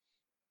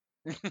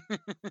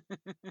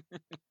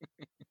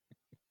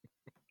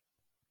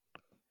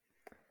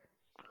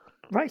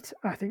 Right,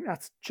 I think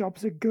that's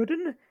jobs are good.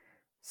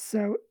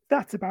 So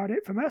that's about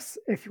it from us.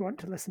 If you want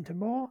to listen to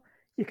more,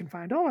 you can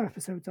find all our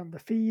episodes on the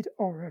feed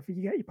or wherever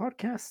you get your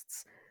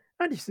podcasts.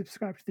 And if you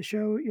subscribe to the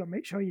show, you'll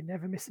make sure you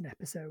never miss an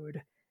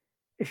episode.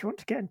 If you want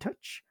to get in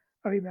touch,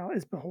 our email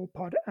is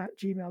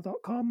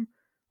beholdpod@gmail.com,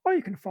 or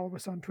you can follow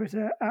us on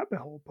Twitter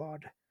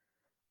 @beholdpod.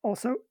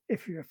 Also,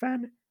 if you're a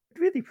fan,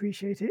 we'd really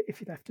appreciate it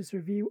if you left us a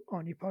review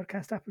on your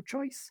podcast app of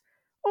choice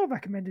or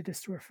recommended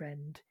us to a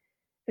friend.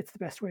 It's the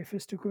best way for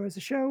us to grow as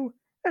a show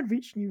and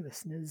reach new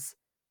listeners.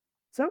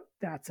 So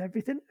that's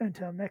everything.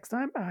 Until next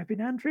time, I've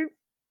been Andrew.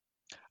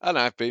 And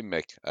I've been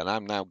Mick, and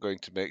I'm now going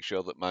to make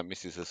sure that my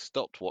missus has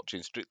stopped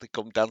watching Strictly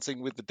Come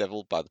Dancing with the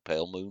Devil by the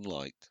Pale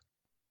Moonlight.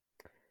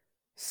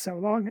 So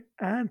long,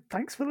 and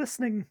thanks for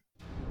listening.